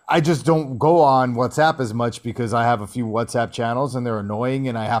I just don't go on WhatsApp as much because I have a few WhatsApp channels and they're annoying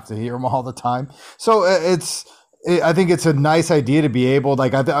and I have to hear them all the time. So I think it's a nice idea to be able,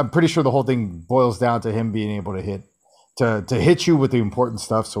 like, I'm pretty sure the whole thing boils down to him being able to hit you with the important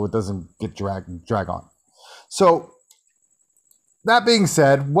stuff so it doesn't get drag on. So that being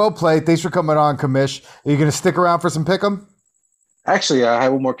said, well played. Thanks for coming on, Commish. Are you going to stick around for some pick'em? Actually, I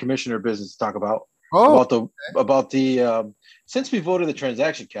have one more commissioner business to talk about. About the since we voted the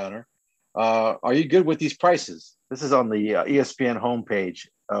transaction counter, are you good with these prices? This is on the ESPN homepage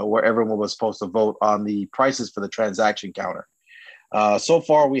where everyone was supposed to vote on the prices for the transaction counter. So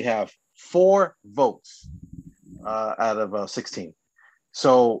far, we have 4 votes out of 16.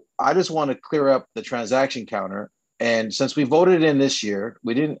 So I just want to clear up the transaction counter. And since we voted in this year,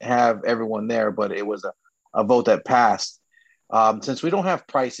 we didn't have everyone there, but it was a vote that passed. Since we don't have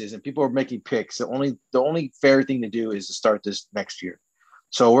prices and people are making picks, the only fair thing to do is to start this next year.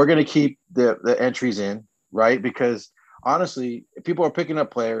 So we're going to keep the entries in, right? Because honestly, if people are picking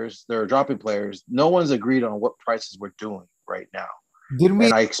up players, they're dropping players. No one's agreed on what prices we're doing right now. Wait a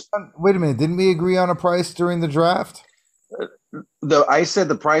minute. Didn't we agree on a price during the draft? I said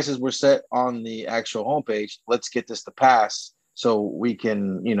the prices were set on the actual homepage. Let's get this to pass so we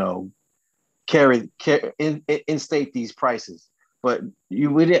can, instate these prices. But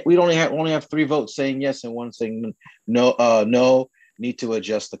we only have 3 votes saying yes and 1 saying no. Need to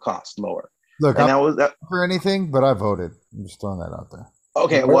adjust the cost lower. Look, I'm not that for anything, but I voted. I'm just throwing that out there.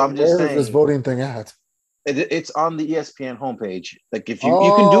 Okay, well, I'm just saying. Where is this voting thing at? It's on the ESPN homepage. Like if you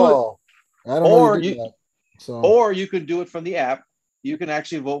can do it, or you can do it from the app. You can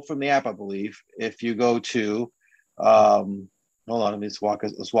actually vote from the app, I believe. If you go to, hold on, let's walk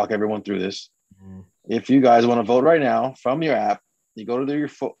everyone through this. Mm-hmm. If you guys want to vote right now from your app, you go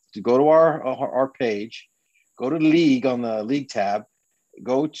to our page, go to League on the League tab,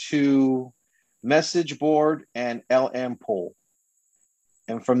 go to Message Board and LM Poll.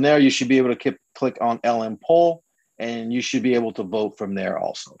 And from there, you should be able to click on LM Poll, and you should be able to vote from there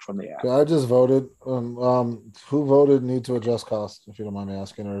also, from the app. I just voted. Who voted need to adjust cost, if you don't mind me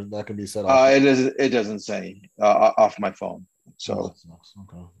asking, or that can be set up? It doesn't say off my phone. So,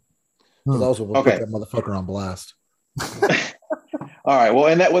 okay. I also put that motherfucker on blast. All right. Well,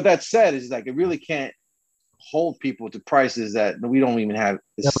 and with that said, is like it really can't hold people to prices that we don't even have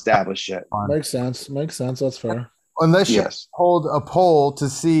established yet. Makes sense. That's fair. Unless you hold a poll to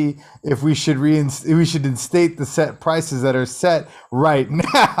see if we should instate the set prices that are set right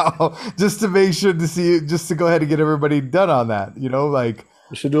now, just to make sure just to go ahead and get everybody done on that. Like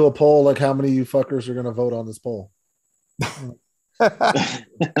we should do a poll, like how many of you fuckers are going to vote on this poll.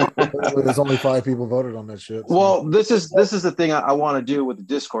 There's only 5 people voted on that shit. So. Well, this is the thing I want to do with the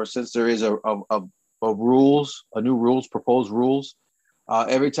Discord, since there is a proposed rules.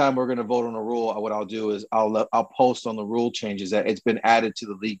 Every time we're going to vote on a rule, what I'll do is I'll post on the rule changes that it's been added to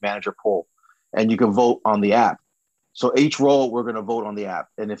the league manager poll, and you can vote on the app. So each role we're going to vote on the app,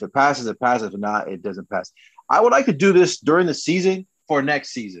 and if it passes, it passes. If not, it doesn't pass. I would like to do this during the season for next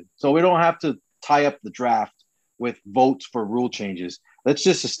season, so we don't have to tie up the draft with votes for rule changes. let's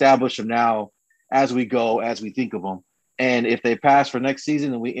just establish them now as we go, as we think of them. And if they pass for next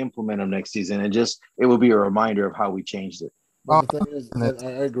season, then we implement them next season. And just it will be a reminder of how we changed it. But the thing is, I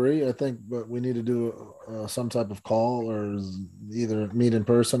agree. I think, but we need to do some type of call or either meet in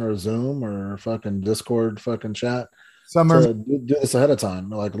person or Zoom or fucking Discord, fucking chat. Summer, do this ahead of time,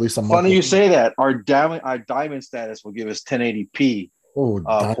 like at least a month. Funny you say that. Our diamond status will give us 1080p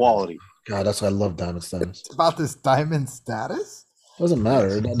quality. God, that's why I love diamond status. It's about this diamond status. Doesn't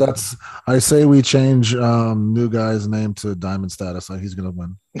matter. That's I say we change new guy's name to diamond status. Like he's gonna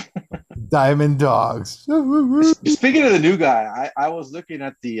win. Diamond dogs. Speaking of the new guy, I was looking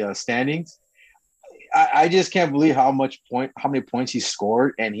at the standings. I just can't believe how many points he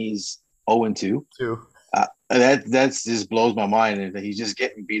scored, and he's 0-2. That just blows my mind, and that he's just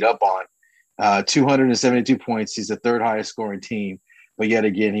getting beat up on. 272 points. He's the third highest scoring team, but yet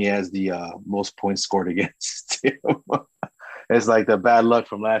again, he has the most points scored against him. It's like the bad luck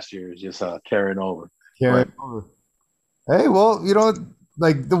from last year is just carrying over. Hey, well,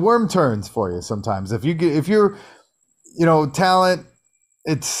 like the worm turns for you sometimes. If you're talent,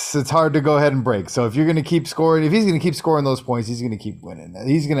 it's hard to go ahead and break. So if you're going to keep scoring, if he's going to keep scoring those points, he's going to keep winning.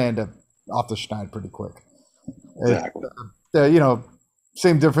 He's going to end up off the schneid pretty quick. Exactly.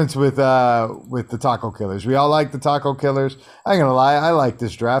 Same difference with the Taco Killers. We all like the Taco Killers. I ain't gonna lie, I like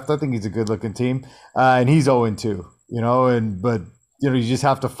this draft. I think he's a good looking team, and he's 0-2. But you just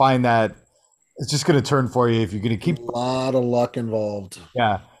have to find that. It's just going to turn for you if you're going to keep a lot of luck involved.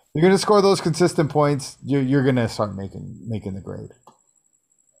 Yeah, you're going to score those consistent points. You're going to start making the grade.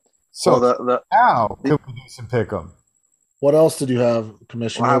 So now can we do some pick 'em? What else did you have,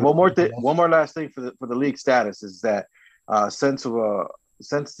 Commissioner? One more last thing for the league status is that since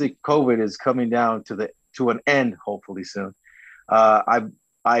the COVID is coming down to an end, hopefully soon.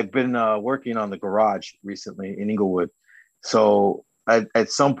 I've been working on the garage recently in Inglewood, so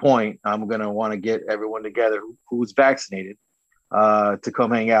at some point I'm gonna want to get everyone together who's vaccinated to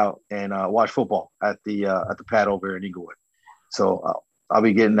come hang out and watch football at the pad over in Inglewood. So I'll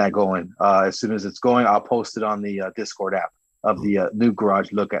be getting that going as soon as it's going. I'll post it on the Discord app of the new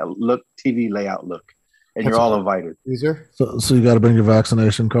garage look TV layout look, and you're all invited. So you got to bring your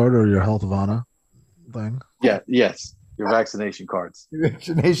vaccination card or your Health of Honor thing. Yes. Your vaccination cards. Your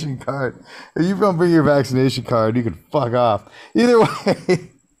vaccination card. If you don't bring your vaccination card, you can fuck off. Either way,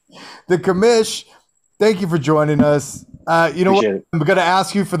 the commish, thank you for joining us. You know what? I'm going to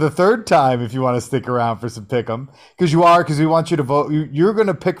ask you for the third time if you want to stick around for some pick 'em, because we want you to vote. You're going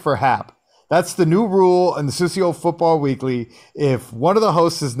to pick for Hap. That's the new rule in the Sucio Football Weekly. If one of the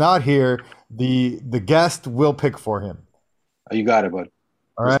hosts is not here, the guest will pick for him. You got it, bud.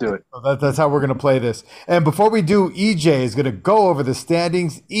 All right, do it. So that's how we're going to play this. And before we do, EJ is going to go over the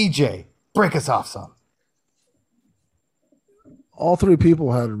standings. EJ, break us off some. All three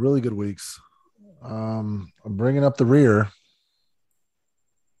people had really good weeks. I'm bringing up the rear.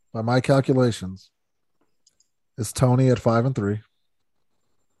 By my calculations, is Tony at 5-3.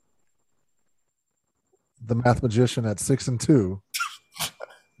 The Math Magician at 6-2.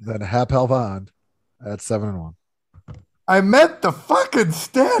 Then Hap Halvand at 7-1. I meant the fucking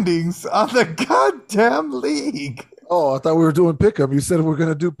standings on the goddamn league. Oh, I thought we were doing pick'em. You said we're going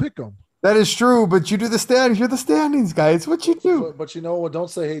to do pick'em. That is true, but you do the standings. You're the standings guy. It's what you do. But you know what? Don't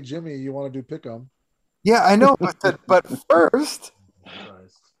say, hey, Jimmy, you want to do pick'em. Yeah, I know. But first,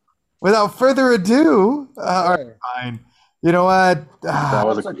 without further ado, all right, fine. You know what? That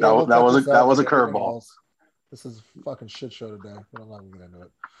was a curveball. This is a fucking shit show today, but I'm not going to get into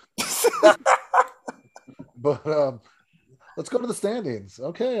it. But let's go to the standings.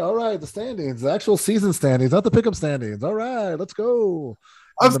 Okay, all right, the standings, the actual season standings, not the pickup standings. All right, let's go.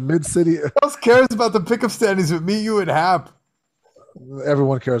 The Mid-City. Who else cares about the pickup standings with me, you, and Hap?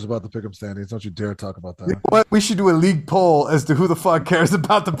 Everyone cares about the pickup standings. Don't you dare talk about that. You know what? We should do a league poll as to who the fuck cares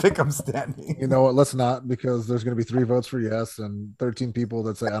about the pickup standings. You know what? Let's not, because there's going to be 3 votes for yes and 13 people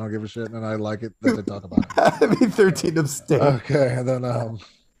that say I don't give a shit and I like it that they talk about it. That'd be 13 abstain. Okay, and then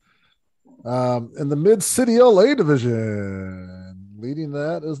in the Mid-City LA division, leading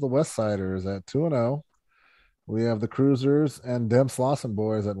that is the West Siders at 2-0. We have the Cruisers and Dem Slauson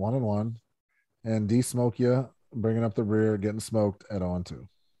boys at 1-1, and D Smokia bringing up the rear, getting smoked at 0-2.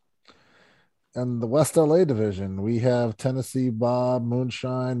 And the West LA division, we have Tennessee Bob,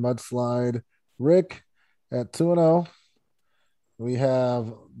 Moonshine, Mudslide, Rick at 2-0. We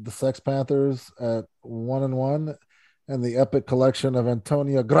have the Sex Panthers at 1-1, and the Epic Collection of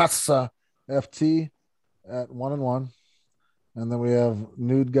Antonia Grassa FT at 1-1. And then we have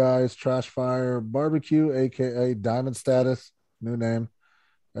Nude Guys Trash Fire Barbecue, aka Diamond Status, new name,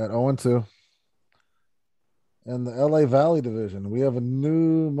 at 0-2. In the LA Valley division, we have a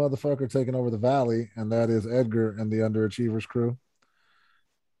new motherfucker taking over the Valley, and that is Edgar and the Underachievers crew.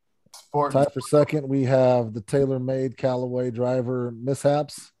 Sport. Tied for second, we have the tailor-made Callaway driver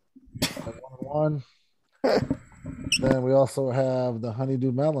mishaps at 1-1. Then we also have the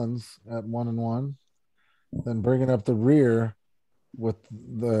Honeydew Melons at 1-1. Then bringing up the rear with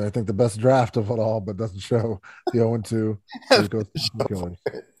I think the best draft of it all, but doesn't show the 0-2.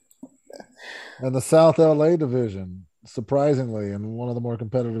 And the South LA division, surprisingly, in one of the more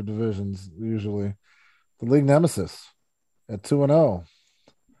competitive divisions, usually, the league nemesis at 2-0.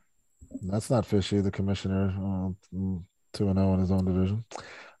 That's not fishy. The commissioner 2-0 in his own division.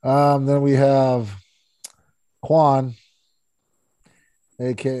 Then we have Quan,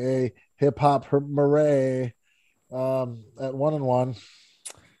 aka Hip Hop Murray, at 1-1.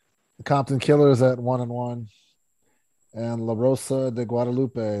 The Compton Killers at 1-1. And La Rosa de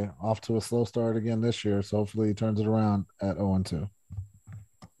Guadalupe off to a slow start again this year. So hopefully he turns it around at 0-2.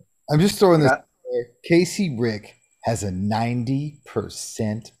 I'm just throwing this. Casey Rick has a 90%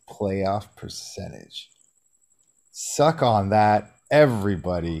 playoff percentage. Suck on that,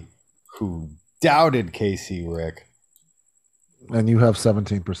 everybody who doubted Casey Rick. And you have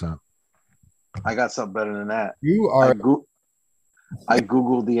 17%. I got something better than that. You are. I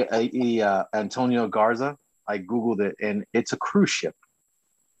Googled the Antonio Garza. I Googled it, and it's a cruise ship.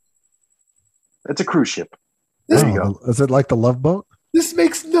 It's a cruise ship. There you go. Is it like the Love Boat? This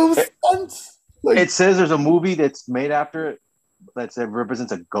makes no sense. It says there's a movie that's made after it that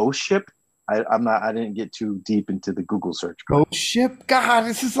represents a ghost ship. I didn't get too deep into the Google search. Ghost ship? God,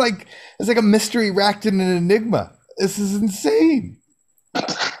 this is like a mystery wrapped in an enigma. This is insane.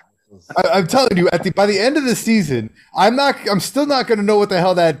 I'm telling you, by the end of the season, I'm still not going to know what the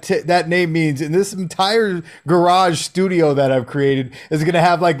hell that name means. And this entire garage studio that I've created is going to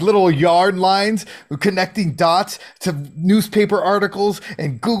have like little yarn lines connecting dots to newspaper articles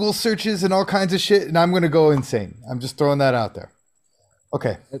and Google searches and all kinds of shit. And I'm going to go insane. I'm just throwing that out there.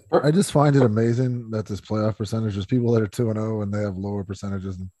 Okay. I just find it amazing that this playoff percentage is people that are 2-0 and they have lower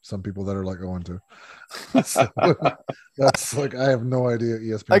percentages than some people that are like 0-2. So, that's like, I have no idea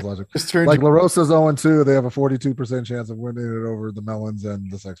ESPN's logic. Like La Rosa's 0-2, they have a 42% chance of winning it over the Melons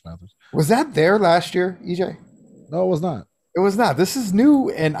and the Sex Panthers. Was that there last year, EJ? No, it was not. It was not. This is new,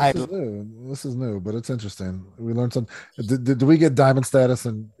 and This is new, but it's interesting. We learned something. Did we get diamond status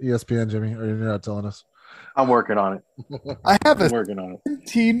in ESPN, Jimmy? Or you're not telling us? I'm working on it. I have a working on it.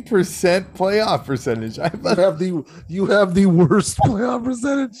 17% playoff percentage. You have the worst playoff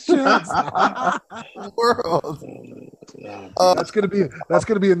percentage chance in the world. That's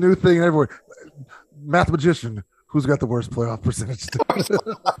gonna be a new thing everywhere. Mathematician, who's got the worst playoff percentage?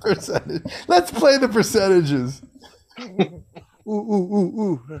 Let's play the percentages.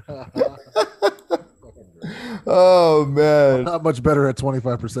 Ooh. Oh man, I'm not much better at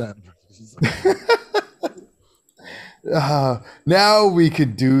 25%. Now we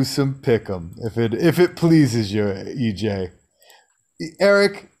could do some pick'em if it pleases you, EJ.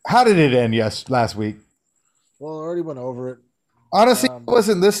 Eric, how did it end last week? Well, I already went over it. Honestly, I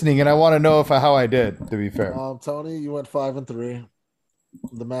wasn't listening, and I want to know how I did. To be fair, Tony, you went 5-3.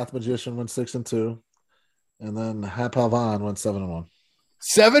 The Math Magician went 6-2, and then Hap Havan went 7-1.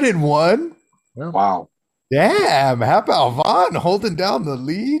 7-1. Yeah. Wow! Damn, Hap Havan holding down the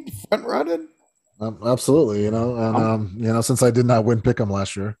lead, front running. Absolutely, and since I did not win Pick'em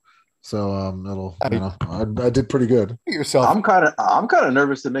last year, so I did pretty good. Yourself, I'm kind of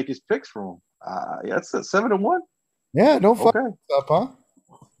nervous to make his picks for him. That's 7-1. Yeah, don't fuck up, huh?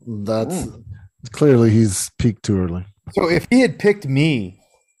 That's clearly he's peaked too early. So if he had picked me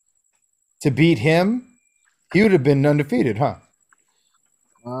to beat him, he would have been undefeated, huh?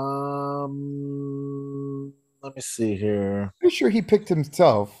 Let me see here. Pretty sure he picked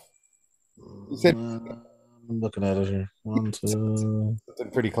himself. He said, I'm looking at it here. 1, 2.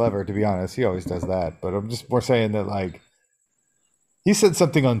 Something pretty clever, to be honest. He always does that, but I'm just more saying that like he said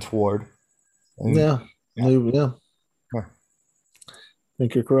something untoward. Yeah. Huh. I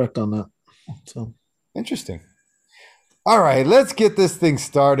think you're correct on that. So interesting. All right, let's get this thing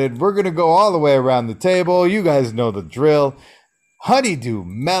started. We're gonna go all the way around the table. You guys know the drill. Honeydew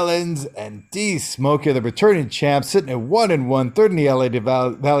Melons and D Smoke are the returning champs, sitting at 1-1, third in the LA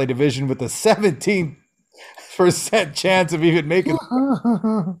Valley division with a 17% chance of even making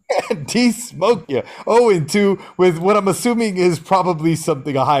and D Smoke 0-2 with what I'm assuming is probably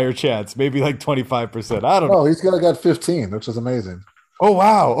a higher chance, maybe like 25%. I don't know. Oh, he's got 15, which is amazing. Oh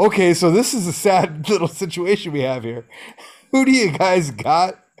wow. Okay, so this is a sad little situation we have here. Who do you guys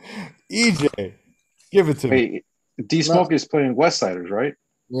got? EJ, give it to me. D Smoke is playing West Siders, right?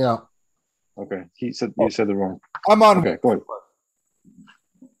 Yeah. Okay. You said the wrong. I'm on. Okay, go ahead.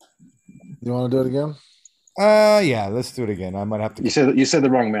 You want to do it again? Yeah, let's do it again. I might have to. You said the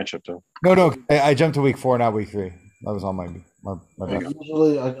wrong matchup though. No. I jumped to week 4, not week 3. That was on my bad.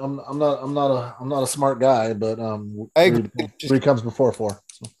 Usually, I'm not a smart guy, but three comes before 4.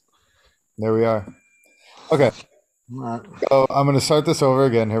 So. There we are. Okay. All right. So I'm going to start this over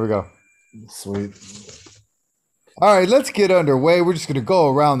again. Here we go. Sweet. All right, let's get underway. We're just going to go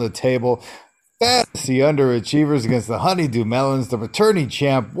around the table. Fantasy underachievers against the Honeydew Melons, the returning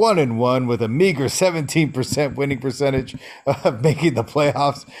champ, 1-1 with a meager 17% winning percentage of making the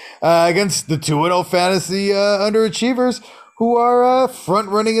playoffs against the 2-0 fantasy underachievers who are front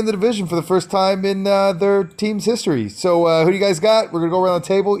running in the division for the first time in their team's history. So who do you guys got? We're going to go around the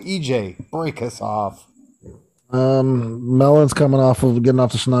table. EJ, break us off. Melons coming off of getting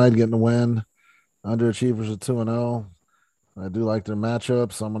off the Schneid, getting a win. Underachievers are 2-0. I do like their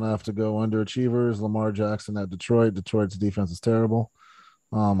matchup, so I'm going to have to go underachievers. Lamar Jackson at Detroit. Detroit's defense is terrible.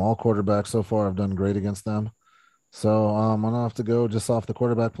 All quarterbacks so far have done great against them. So I'm going to have to go just off the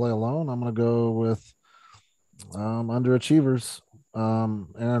quarterback play alone. I'm going to go with underachievers.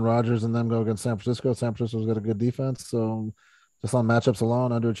 Aaron Rodgers and them go against San Francisco. San Francisco's got a good defense. So just on matchups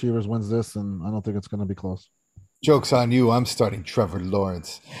alone, underachievers wins this, and I don't think it's going to be close. Joke's on you. I'm starting Trevor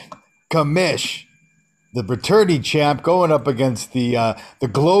Lawrence. Kamish, the returning champ, going up against the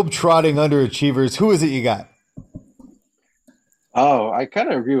globe-trotting underachievers. Who is it you got? Oh, I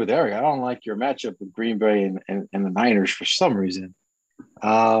kind of agree with Eric. I don't like your matchup with Green Bay and the Niners for some reason.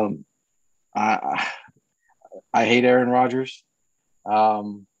 I hate Aaron Rodgers.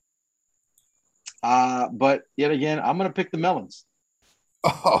 But yet again, I'm going to pick the Melons.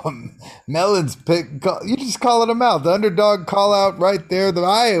 Oh, Melons pick. You just calling them out. The underdog call out right there.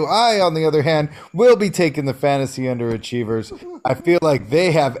 I, on the other hand, will be taking the fantasy underachievers. I feel like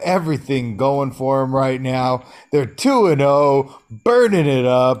they have everything going for them right now. They're 2-0, burning it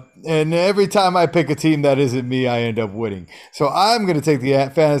up. And every time I pick a team that isn't me, I end up winning. So I'm going to take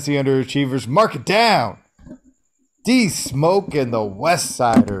the fantasy underachievers. Mark it down. D-Smoke and the West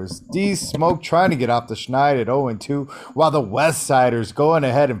Siders. D-Smoke trying to get off the Schneid at 0-2, while the West Siders going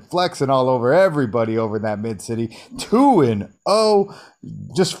ahead and flexing all over everybody over in that mid-city. 2-0,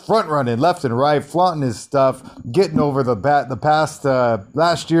 just front running left and right, flaunting his stuff, getting over the past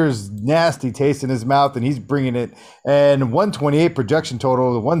last year's nasty taste in his mouth, and he's bringing it. And 128 projection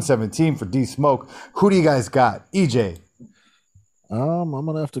total, 117 for D-Smoke. Who do you guys got? EJ. I'm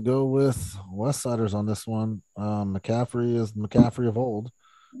gonna have to go with Westsiders on this one. McCaffrey is McCaffrey of old.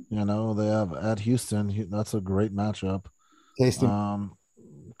 You know, they have at Houston. That's a great matchup. Tasty.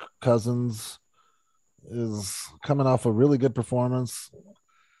 Cousins is coming off a really good performance.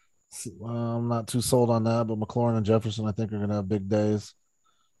 I'm not too sold on that, but McLaurin and Jefferson, I think, are gonna have big days.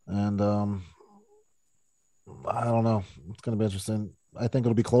 And I don't know. It's gonna be interesting. I think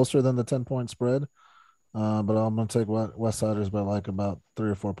it'll be closer than the 10-point spread. But I'm going to take Westsiders by like about 3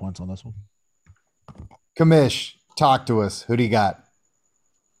 or 4 points on this one. Kamish, talk to us. Who do you got?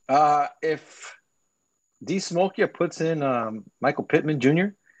 If D-Smokia puts in Michael Pittman Jr.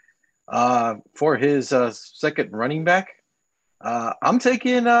 For his second running back, I'm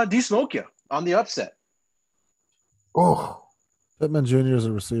taking D-Smokia on the upset. Oh, Pittman Jr. is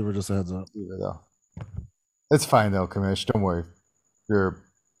a receiver, just a heads up. It's fine, though, Kamish. Don't worry.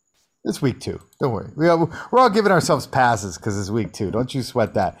 It's week 2. Don't worry. We're all giving ourselves passes because it's week 2. Don't you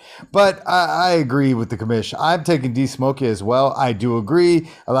sweat that. But I agree with the commission. I'm taking D-Smoky as well. I do agree.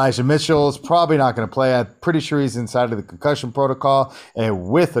 Elijah Mitchell is probably not going to play. I'm pretty sure he's inside of the concussion protocol and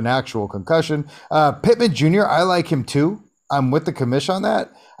with an actual concussion. Pittman Jr., I like him too. I'm with the commission on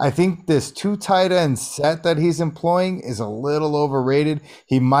that. I think this 2 tight end set that he's employing is a little overrated.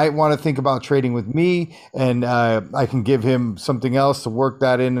 He might want to think about trading with me, and I can give him something else to work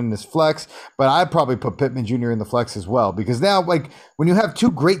that in his flex. But I'd probably put Pittman Jr. in the flex as well, because now, like, when you have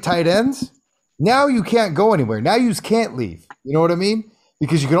 2 great tight ends, now you can't go anywhere. Now you just can't leave. You know what I mean?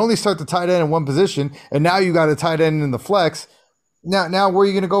 Because you can only start the tight end in one position, and now you got a tight end in the flex. Now, where are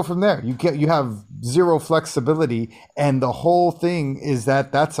you going to go from there? You have zero flexibility, and the whole thing is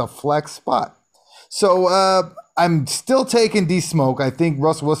that's a flex spot. So I'm still taking D-Smoke. I think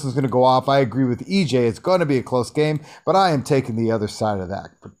Russell Wilson's going to go off. I agree with EJ. It's going to be a close game, but I am taking the other side of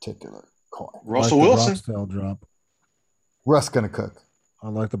that particular coin. Russell Wilson. Bronx tail drop. Russ going to cook. I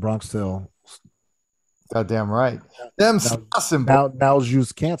like the Bronx tail. Goddamn right. Them saucing now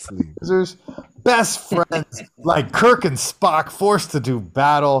Juice can't sleep. Best friends like Kirk and Spock forced to do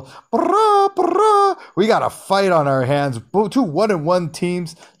battle. We got a fight on our hands. 2 1-1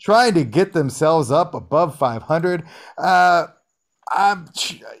 teams trying to get themselves up above 500.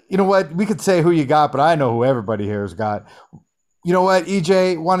 You know what? We could say who you got, but I know who everybody here has got. You know what,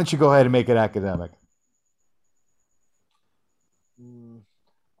 EJ? Why don't you go ahead and make it academic? I'm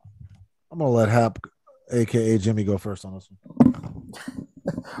gonna let Hap, aka Jimmy, go first on this one.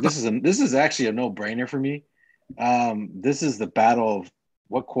 This is actually a no-brainer for me. This is the battle of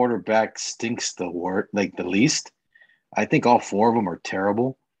what quarterback stinks the least. I think all four of them are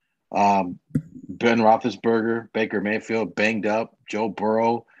terrible. Ben Roethlisberger, Baker Mayfield, banged up. Joe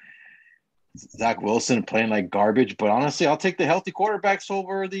Burrow, Zach Wilson playing like garbage. But honestly, I'll take the healthy quarterbacks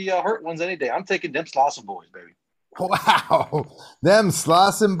over the hurt ones any day. I'm taking them Slauson boys, baby. Wow. Them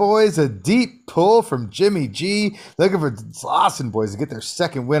Slauson boys, a deep pull from Jimmy G. Looking for Slauson boys to get their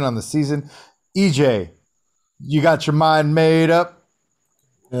second win on the season. EJ, you got your mind made up?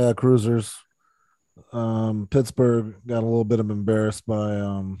 Yeah, Cruisers. Pittsburgh got a little bit of embarrassed by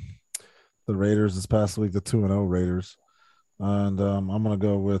the Raiders this past week, the 2-0 Raiders. And I'm going to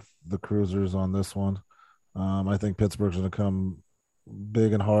go with the Cruisers on this one. I think Pittsburgh's going to come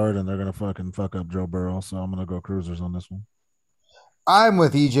big and hard, and they're going to fuck up Joe Burrow. So I'm going to go Cruisers on this one. I'm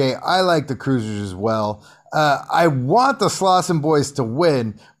with EJ. I like the Cruisers as well. I want the Slauson boys to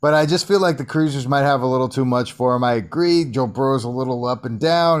win, but I just feel like the Cruisers might have a little too much for them. I agree. Joe Burrow's a little up and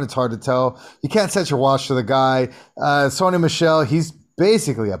down. It's hard to tell. You can't set your watch to the guy. Sony Michel, he's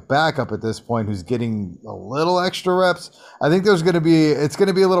basically a backup at this point who's getting a little extra reps. I think it's going to be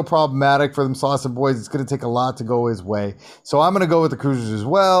a little problematic for them Slauson boys. It's going to take a lot to go his way. So I'm going to go with the Cruisers as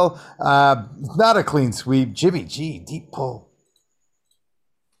well. Not a clean sweep. Jimmy G, deep pull.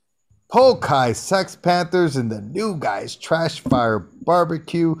 Polkai, Sex Panthers, and the new guys, Trash Fire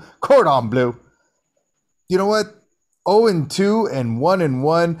Barbecue, Cordon Bleu. You know what? 0-2 and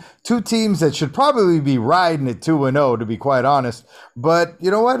 1-1. Two teams that should probably be riding at 2-0, to be quite honest. But you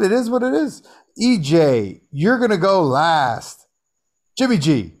know what? It is what it is. EJ, you're going to go last. Jimmy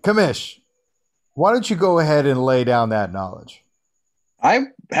G, Kamish, why don't you go ahead and lay down that knowledge? I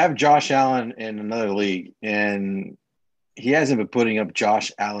have Josh Allen in another league, and he hasn't been putting up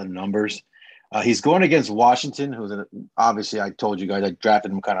Josh Allen numbers. He's going against Washington, who's obviously, I told you guys, I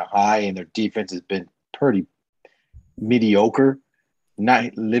drafted him kind of high, and their defense has been pretty mediocre,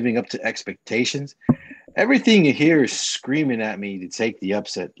 not living up to expectations. Everything here is screaming at me to take the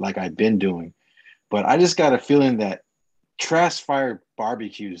upset like I've been doing. But I just got a feeling that Trash Fire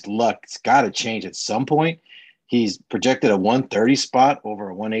Barbecue's luck's got to change at some point. He's projected a 130 spot over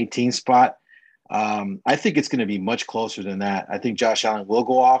a 118 spot. I think it's going to be much closer than that. I think Josh Allen will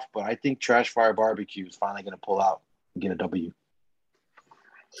go off, but I think Trash Fire Barbecue is finally going to pull out and get a W.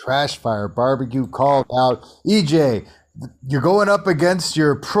 Trash Fire Barbecue called out. EJ, you're going up against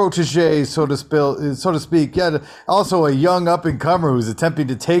your protege, so to speak. Yeah, also a young up-and-comer who's attempting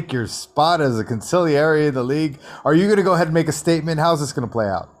to take your spot as a conciliary in the league. Are you going to go ahead and make a statement? How's this going to play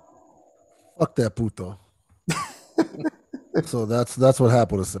out? Fuck that puto. So that's what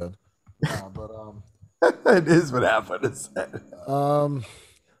Hap would have said. It is what happened.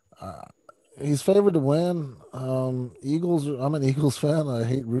 He's favored to win. Eagles. I'm an Eagles fan. I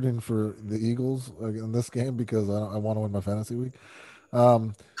hate rooting for the Eagles in this game because I want to win my fantasy week.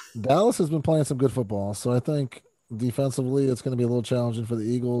 Dallas has been playing some good football, so I think defensively it's going to be a little challenging for the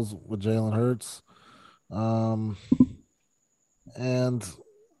Eagles with Jalen Hurts. And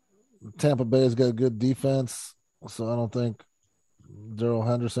Tampa Bay's got a good defense, so I don't think Darrell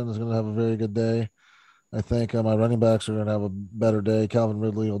Henderson is going to have a very good day. I think my running backs are going to have a better day. Calvin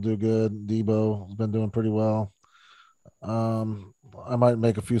Ridley will do good. Debo has been doing pretty well. I might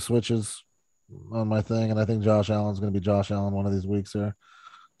make a few switches on my thing, and I think Josh Allen's going to be Josh Allen one of these weeks here.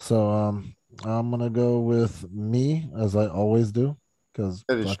 So I'm going to go with me, as I always do, because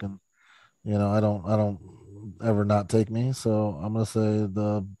fucking, I don't ever not take me. So I'm going to say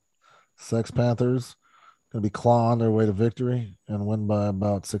the Sex Panthers going to be clawing their way to victory and win by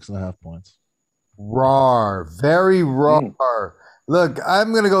about 6.5 points. Rawr. Very rawr. Look,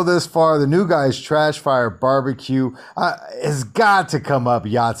 I'm going to go this far. The new guy's Trash Fire Barbecue has got to come up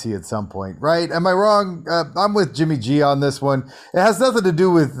Yahtzee at some point, right? Am I wrong? I'm with Jimmy G on this one. It has nothing to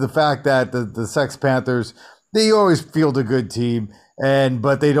do with the fact that the Sex Panthers, they always field a good team,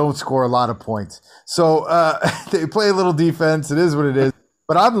 but they don't score a lot of points. So they play a little defense. It is what it is.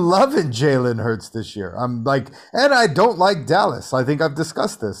 But I'm loving Jalen Hurts this year. And I don't like Dallas. I think I've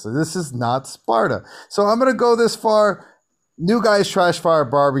discussed this. This is not Sparta. So I'm going to go this far. New guys, Trash Fire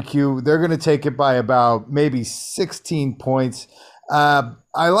Barbecue. They're going to take it by about maybe 16 points.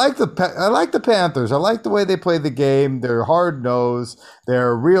 I like the Panthers. I like the way they play the game. They're hard nosed.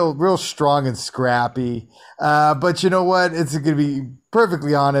 They're real strong and scrappy. But you know what? It's going to be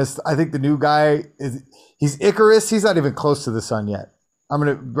perfectly honest. I think the new guy he's Icarus. He's not even close to the sun yet.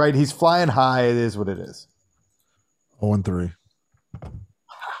 He's flying high. It is what it is. 0-3.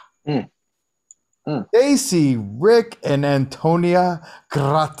 Casey, Rick, and Antonia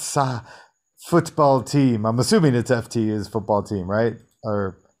Grazza football team. I'm assuming it's FT is football team, right?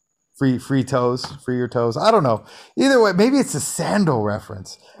 Or free your toes. I don't know. Either way, maybe it's a sandal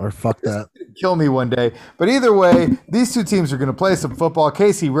reference. Or fuck that. Kill me one day. But either way, these two teams are going to play some football.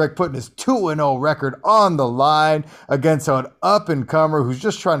 Casey Rick putting his 2-0 record on the line against an up-and-comer who's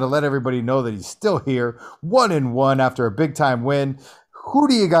just trying to let everybody know that he's still here. 1-1 after a big-time win. Who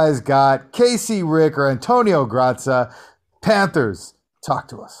do you guys got? Casey Rick or Antonio Grazza? Panthers, talk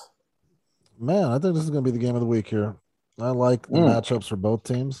to us. Man, I think this is going to be the game of the week here. I like the matchups for both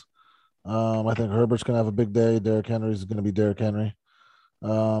teams. I think Herbert's going to have a big day. Derrick Henry's going to be Derrick Henry.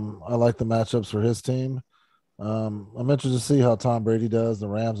 I like the matchups for his team. I'm interested to see how Tom Brady does. The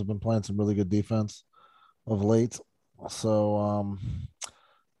Rams have been playing some really good defense of late. So,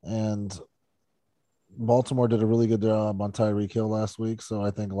 and Baltimore did a really good job on Tyreek Hill last week. So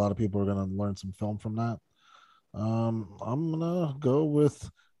I think a lot of people are going to learn some film from that. I'm going to go with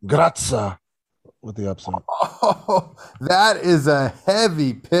Grazza with the upset. Oh, that is a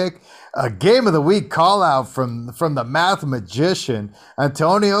heavy pick. A game of the week call out from the math magician,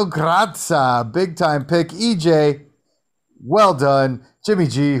 Antonio Grazza. Big time pick. EJ, well done. Jimmy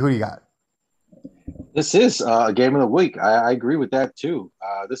G, who do you got? This is a game of the week. I agree with that too.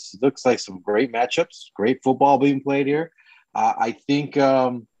 This looks like some great matchups, great football being played here. I think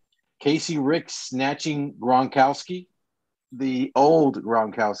Casey Rick snatching Gronkowski, the old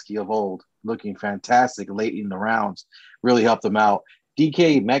Gronkowski of old, looking fantastic late in the rounds, really helped him out.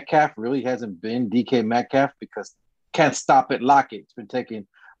 DK Metcalf really hasn't been DK Metcalf because can't stop it, lock it. It's been taking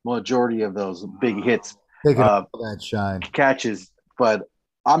majority of those big hits, that shine catches. But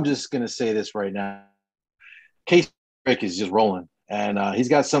I'm just going to say this right now. Casey Rick is just rolling, and he's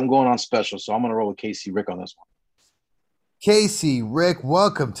got something going on special, so I'm going to roll with Casey Rick on this one. Casey Rick,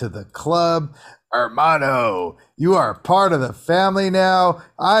 welcome to the club. Hermano, you are part of the family now.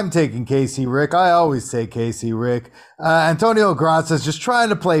 I'm taking Casey Rick. I always say Casey Rick. Antonio Grazza is just trying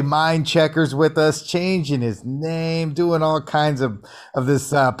to play mind checkers with us, changing his name, doing all kinds of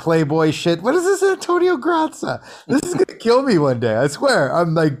this Playboy shit. What is this, Antonio Grazza? This is going to kill me one day. I swear.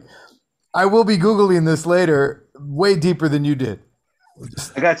 I'm like, I will be Googling this later, way deeper than you did.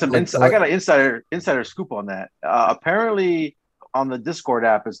 I got some. I got an insider scoop on that. Apparently, on the Discord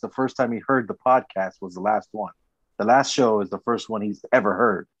app, it's the first time he heard the podcast was the last one. The last show is the first one he's ever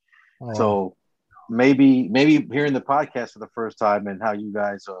heard. Oh. So maybe hearing the podcast for the first time and how you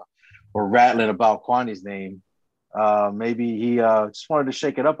guys were rattling about Kwani's name, maybe he just wanted to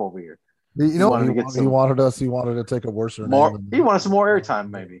shake it up over here. You know, he wanted to take a worse more. He wanted some more airtime,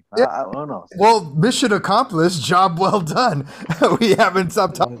 maybe. Yeah. I don't know. Well, mission accomplished. Job well done. We haven't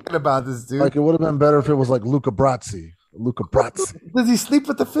stopped talking about this, dude. Like, it would have been better if it was like Luca Brasi. Does he sleep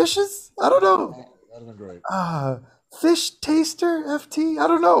with the fishes? I don't know. That'd have been great. Fish taster, FT? I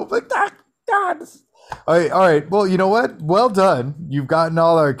don't know. Like that. God. All right. Well, you know what? Well done. You've gotten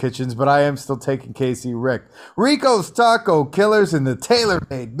all our kitchens, but I am still taking Casey Rick. Rico's Taco Killers and the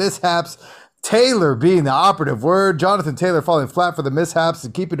Taylor-made mishaps. Taylor being the operative word. Jonathan Taylor falling flat for the mishaps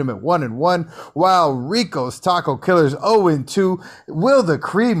and keeping him at 1-1, while Rico's Taco Killers 0-2. Will the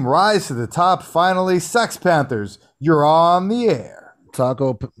cream rise to the top finally? Sex Panthers, you're on the air.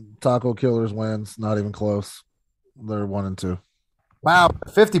 Taco Killers wins. Not even close. They're 1-2. Wow,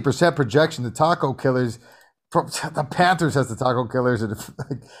 50% projection. The Taco Killers. The Panthers has the Taco Killers.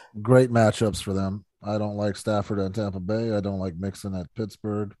 Great matchups for them. I don't like Stafford at Tampa Bay. I don't like Mixon at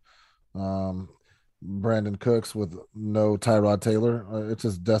Pittsburgh. Brandon Cooks with no Tyrod Taylor. It's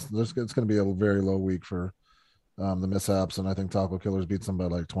just it's going to be a very low week for the mishaps, and I think Taco Killers beats them by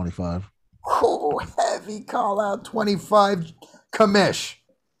like 25. Oh, heavy call out 25. Kamish,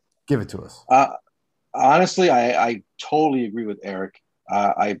 give it to us. Honestly, I totally agree with Eric.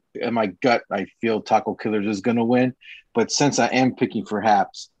 In my gut, I feel Taco Killers is going to win, but since I am picking for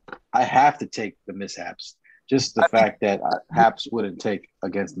Haps, I have to take the mishaps. Just the fact that Haps wouldn't take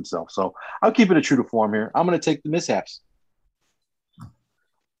against himself. So I'll keep it a true to form here. I'm going to take the mishaps.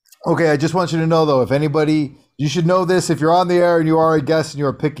 Okay, I just want you to know, though, if anybody, you should know this. If you're on the air and you are a guest and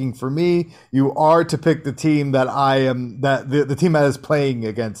you're picking for me, you are to pick the team that I am, that the team that is playing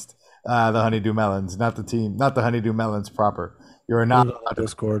against the Honeydew Melons, not the Honeydew Melons proper. You're not on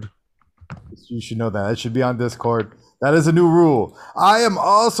Discord. You should know that. It should be on Discord. That is a new rule. I am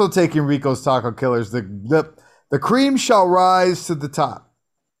also taking Rico's Taco Killers. The cream shall rise to the top.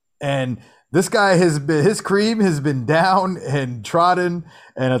 And this guy has been, his cream has been down and trodden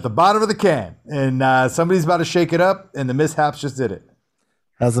and at the bottom of the can. And somebody's about to shake it up, and the mishaps just did it.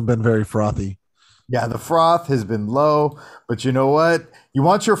 Hasn't been very frothy. Yeah, the froth has been low, but you know what? You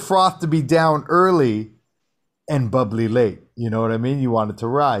want your froth to be down early and bubbly late. You know what I mean? You want it to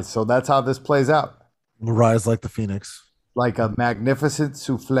rise. So that's how this plays out. Rise like the phoenix. Like a magnificent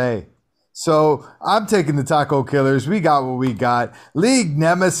souffle. So I'm taking the Taco Killers. We got what we got. League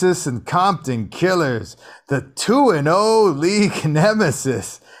Nemesis and Compton Killers. The 2-0 League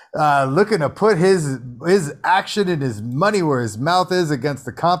Nemesis. Looking to put his action and his money where his mouth is against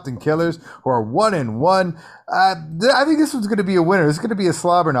the Compton Killers, who are 1-1. I think this one's going to be a winner. This is going to be a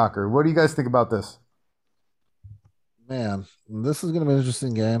slobber knocker. What do you guys think about this? Man, this is going to be an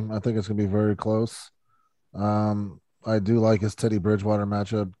interesting game. I think it's going to be very close. I do like his Teddy Bridgewater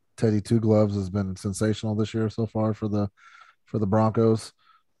matchup. Teddy Two Gloves has been sensational this year so far for the Broncos.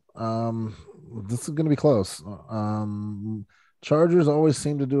 This is going to be close. Chargers always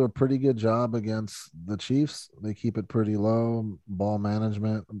seem to do a pretty good job against the Chiefs. They keep it pretty low, ball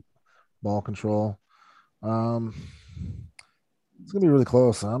management, ball control. It's gonna be really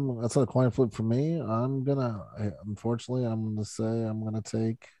close. That's a coin flip for me. Unfortunately, I'm gonna say I'm gonna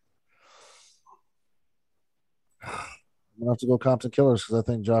take. I'm gonna have to go Compton Killers because I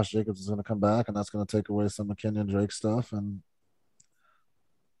think Josh Jacobs is gonna come back, and that's gonna take away some of Kenyon Drake stuff, and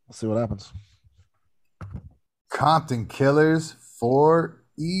we'll see what happens. Compton Killers for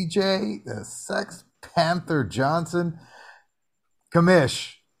EJ, the Sex Panther Johnson.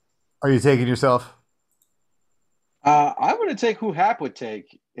 Kamish, are you taking yourself? I'm going to take who Hap would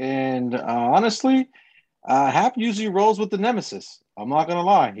take. And honestly, Hap usually rolls with the nemesis. I'm not going to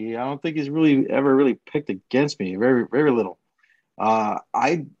lie. I don't think he's ever really picked against me. Very, very little.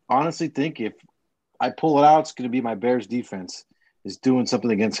 I honestly think if I pull it out, it's going to be my Bears defense is doing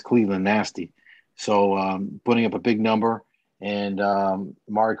something against Cleveland nasty. So putting up a big number, and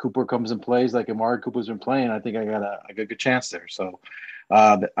Amari Cooper comes and plays like Amari Cooper's been playing, I think I got a good chance there. So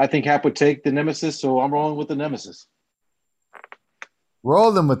I think Hap would take the nemesis, so I'm rolling with the nemesis.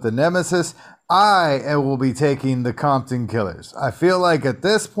 Rolling with the nemesis. I will be taking the Compton Killers. I feel like at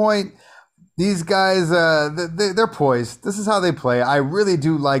this point, these guys, they're poised. This is how they play. I really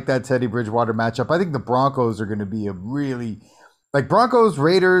do like that Teddy Bridgewater matchup. I think the Broncos are going to be a really, like Broncos,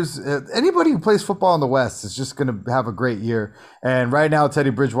 Raiders, anybody who plays football in the West is just going to have a great year. And right now, Teddy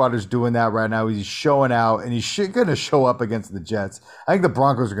Bridgewater's doing that right now. He's showing out, and he's going to show up against the Jets. I think the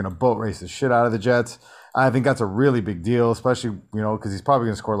Broncos are going to boat race the shit out of the Jets. I think that's a really big deal, especially, because he's probably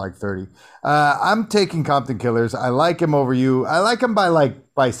going to score like 30. I'm taking Compton Killers. I like him over you. I like him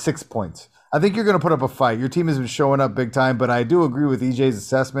by 6 points. I think you're going to put up a fight. Your team has been showing up big time, but I do agree with EJ's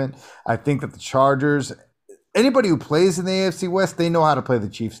assessment. I think that the Chargers, anybody who plays in the AFC West, they know how to play the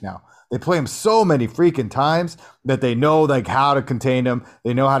Chiefs now. They play them so many freaking times that they know how to contain them.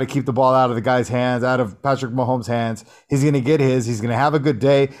 They know how to keep the ball out of the guy's hands, out of Patrick Mahomes' hands. He's going to get his. He's going to have a good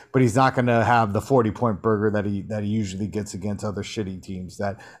day, but he's not going to have the 40-point burger that he usually gets against other shitty teams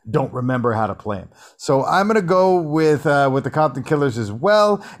that don't remember how to play him. So I'm going to go with the Compton Killers as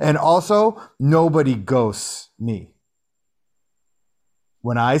well, and also nobody ghosts me.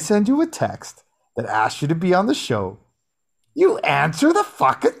 When I send you a text that asks you to be on the show, you answer the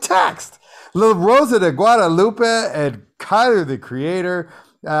fucking text. La Rosa de Guadalupe and Kyler the Creator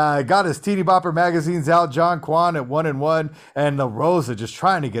got his Teeny Bopper magazines out. John Quan at 1-1, and La Rosa just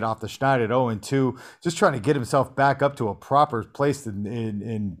trying to get off the schneid at 0-2, just trying to get himself back up to a proper place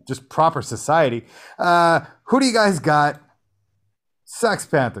in just proper society. Who do you guys got? Sex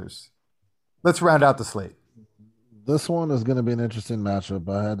Panthers. Let's round out the slate. This one is going to be an interesting matchup.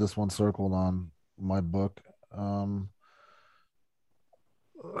 I had this one circled on my book.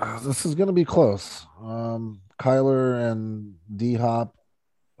 This is going to be close. Kyler and D-Hop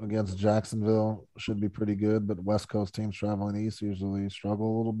against Jacksonville should be pretty good, but West Coast teams traveling east usually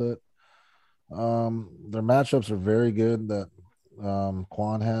struggle a little bit. Their matchups are very good that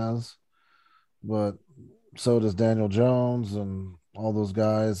Quan has, but so does Daniel Jones and all those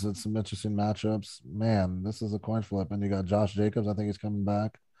guys. It's some interesting matchups. Man, this is a coin flip. And you got Josh Jacobs. I think he's coming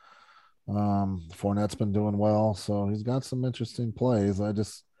back. Fournette's been doing well, so he's got some interesting plays. I'm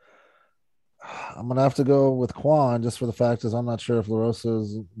gonna have to go with Quan just for the fact is I'm not sure if LaRosa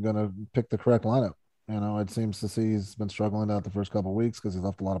is gonna pick the correct lineup. It seems to see he's been struggling out the first couple of weeks because he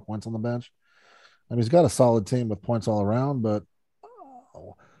left a lot of points on the bench. I mean, he's got a solid team with points all around, but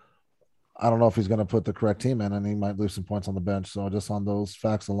I don't know if he's going to put the correct team in, and he might lose some points on the bench. So just on those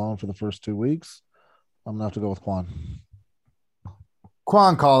facts alone for the first 2 weeks, I'm gonna have to go with Quan.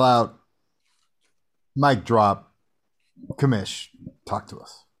 Quan call out. Mic drop. Kamish, talk to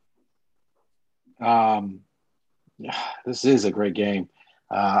us. This is a great game.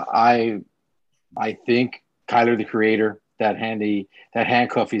 I think Kyler the Creator, that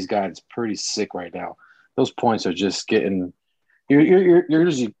handcuff he's got is pretty sick right now. Those points are just getting. You're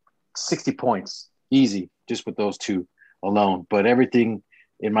usually 60 points easy just with those two alone. But everything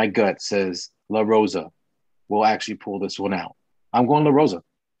in my gut says La Rosa will actually pull this one out. I'm going La Rosa.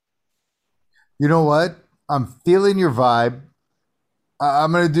 You know what? I'm feeling your vibe.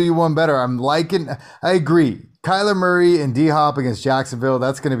 I'm going to do you one better. I agree. Kyler Murray and D-Hop against Jacksonville,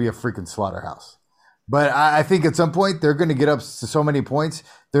 that's going to be a freaking slaughterhouse. But I think at some point they're going to get up to so many points,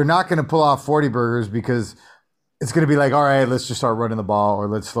 they're not going to pull off 40 burgers because it's going to be like, all right, let's just start running the ball or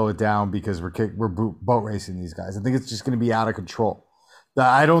let's slow it down because we're boat racing these guys. I think it's just going to be out of control.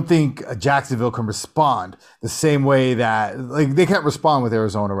 I don't think Jacksonville can respond the same way that they can't respond with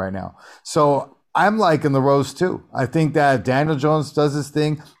Arizona right now. So I'm liking the Rose too. I think that Daniel Jones does his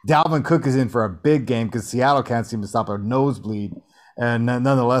thing. Dalvin Cook is in for a big game because Seattle can't seem to stop a nosebleed. And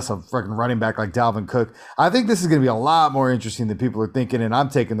nonetheless, a freaking running back like Dalvin Cook. I think this is going to be a lot more interesting than people are thinking, and I'm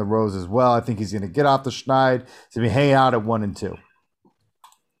taking the Rose as well. I think he's going to get off the schneid. He's going to be hanging out at 1 and 2.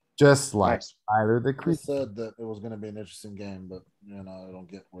 Just like either the Chris said that it was going to be an interesting game, but I don't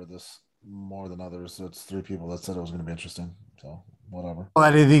get where this more than others. So it's 3 people that said it was going to be interesting. So whatever. Well,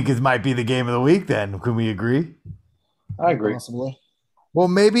 I didn't think it might be the game of the week. Then can we agree? I agree. Possibly. Well,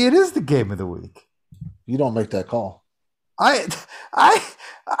 maybe it is the game of the week. You don't make that call.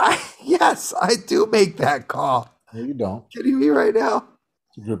 Yes, I do make that call. No, you don't. Kidding me right now?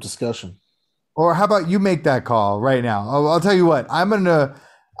 It's a group discussion. Or how about you make that call right now? I'll tell you what. I'm gonna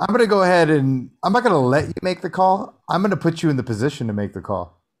go ahead and I'm not gonna let you make the call. I'm gonna put you in the position to make the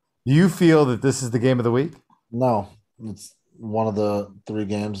call. Do you feel that this is the game of the week? No, it's one of the 3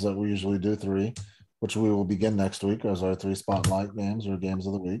 games that we usually do 3, which we will begin next week as our 3 spotlight games or games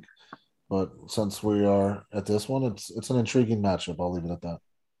of the week. But since we are at this one, it's an intriguing matchup. I'll leave it at that.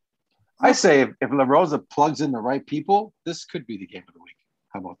 I say if La Rosa plugs in the right people, this could be the game of the week.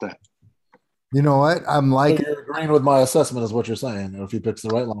 How about that? You know what? I'm like you're agreeing with my assessment, is what you're saying. If he picks the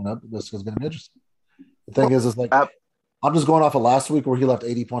right lineup, this is going to be interesting. The thing is like I'm just going off of last week where he left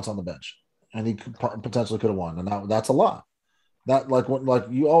 80 points on the bench, and he potentially could have won, and that's a lot. That you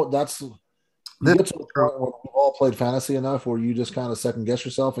get to the point where we've all played fantasy enough where you just kind of second guess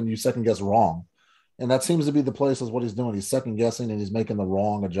yourself and you second guess wrong. And that seems to be the place is what he's doing. He's second guessing and he's making the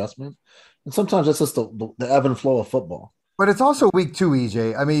wrong adjustment. And sometimes that's just the ebb and flow of football. But it's also week 2,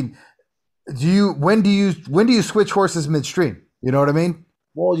 EJ. I mean, when do you switch horses midstream? You know what I mean?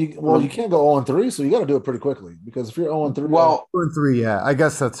 Well, you can't go 0-3, so you got to do it pretty quickly because if you're 0-3, 0-3, yeah, I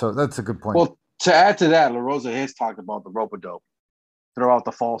guess that's a good point. Well, to add to that, La Rosa has talked about the rope-a-dope. Throw out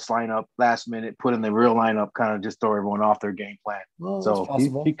the false lineup last minute, put in the real lineup, kind of just throw everyone off their game plan. Well,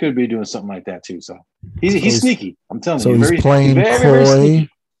 so he could be doing something like that too. So he's sneaky. I'm telling you. So he's playing coy.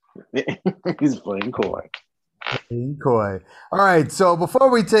 He's playing coy. Coy. All right. So before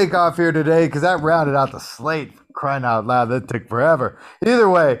we take off here today, because that rounded out the slate, crying out loud, that took forever. Either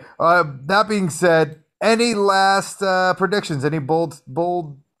way, that being said, any last predictions? Any bold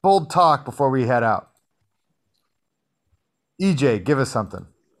talk before we head out? EJ, give us something.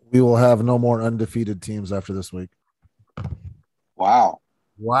 We will have no more undefeated teams after this week. Wow.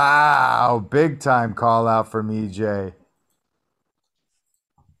 Big time call out from EJ.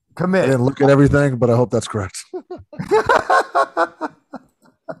 Commit. I didn't look at everything, but I hope that's correct.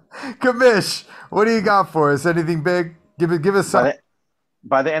 Kamish, what do you got for us? Anything big? Give us something.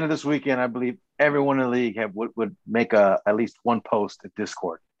 By the end of this weekend, I believe everyone in the league would make at least one post at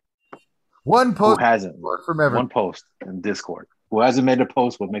Discord. One post. Who hasn't? From everyone. One post in Discord. Who hasn't made a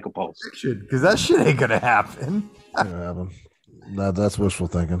post will make a post. Because that shit ain't gonna happen. That's wishful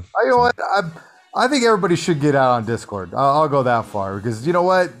thinking. You know what? I think everybody should get out on Discord. I'll go that far because you know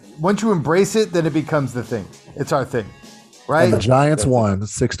what? Once you embrace it, then it becomes the thing. It's our thing, right? And the Giants won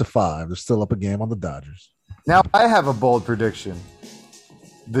 6-5. They're still up a game on the Dodgers. Now I have a bold prediction.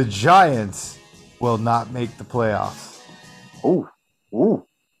 The Giants will not make the playoffs. Ooh.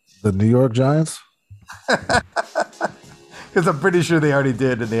 The New York Giants? Because I'm pretty sure they already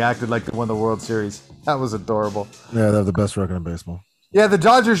did, and they acted like they won the World Series. That was adorable. Yeah, they have the best record in baseball. Yeah, the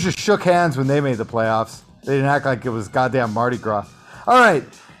Dodgers just shook hands when they made the playoffs. They didn't act like it was goddamn Mardi Gras. All right,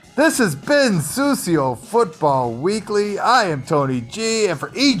 this has been Sucio Football Weekly. I am Tony G, and for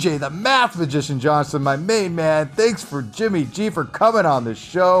EJ, the Math Magician Johnson, my main man, thanks for Jimmy G for coming on the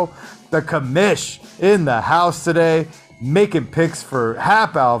show. The commish in the house today, making picks for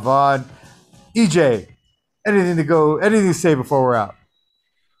Hap Alvon. EJ, Anything to say before we're out?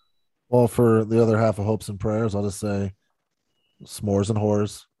 Well, for the other half of hopes and prayers, I'll just say s'mores and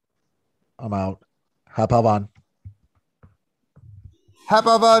whores. I'm out. Hap Havan. Hap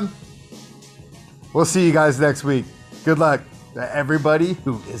Havan. We'll see you guys next week. Good luck to everybody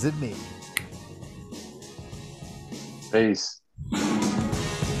who isn't me. Peace.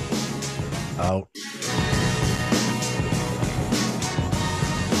 Out.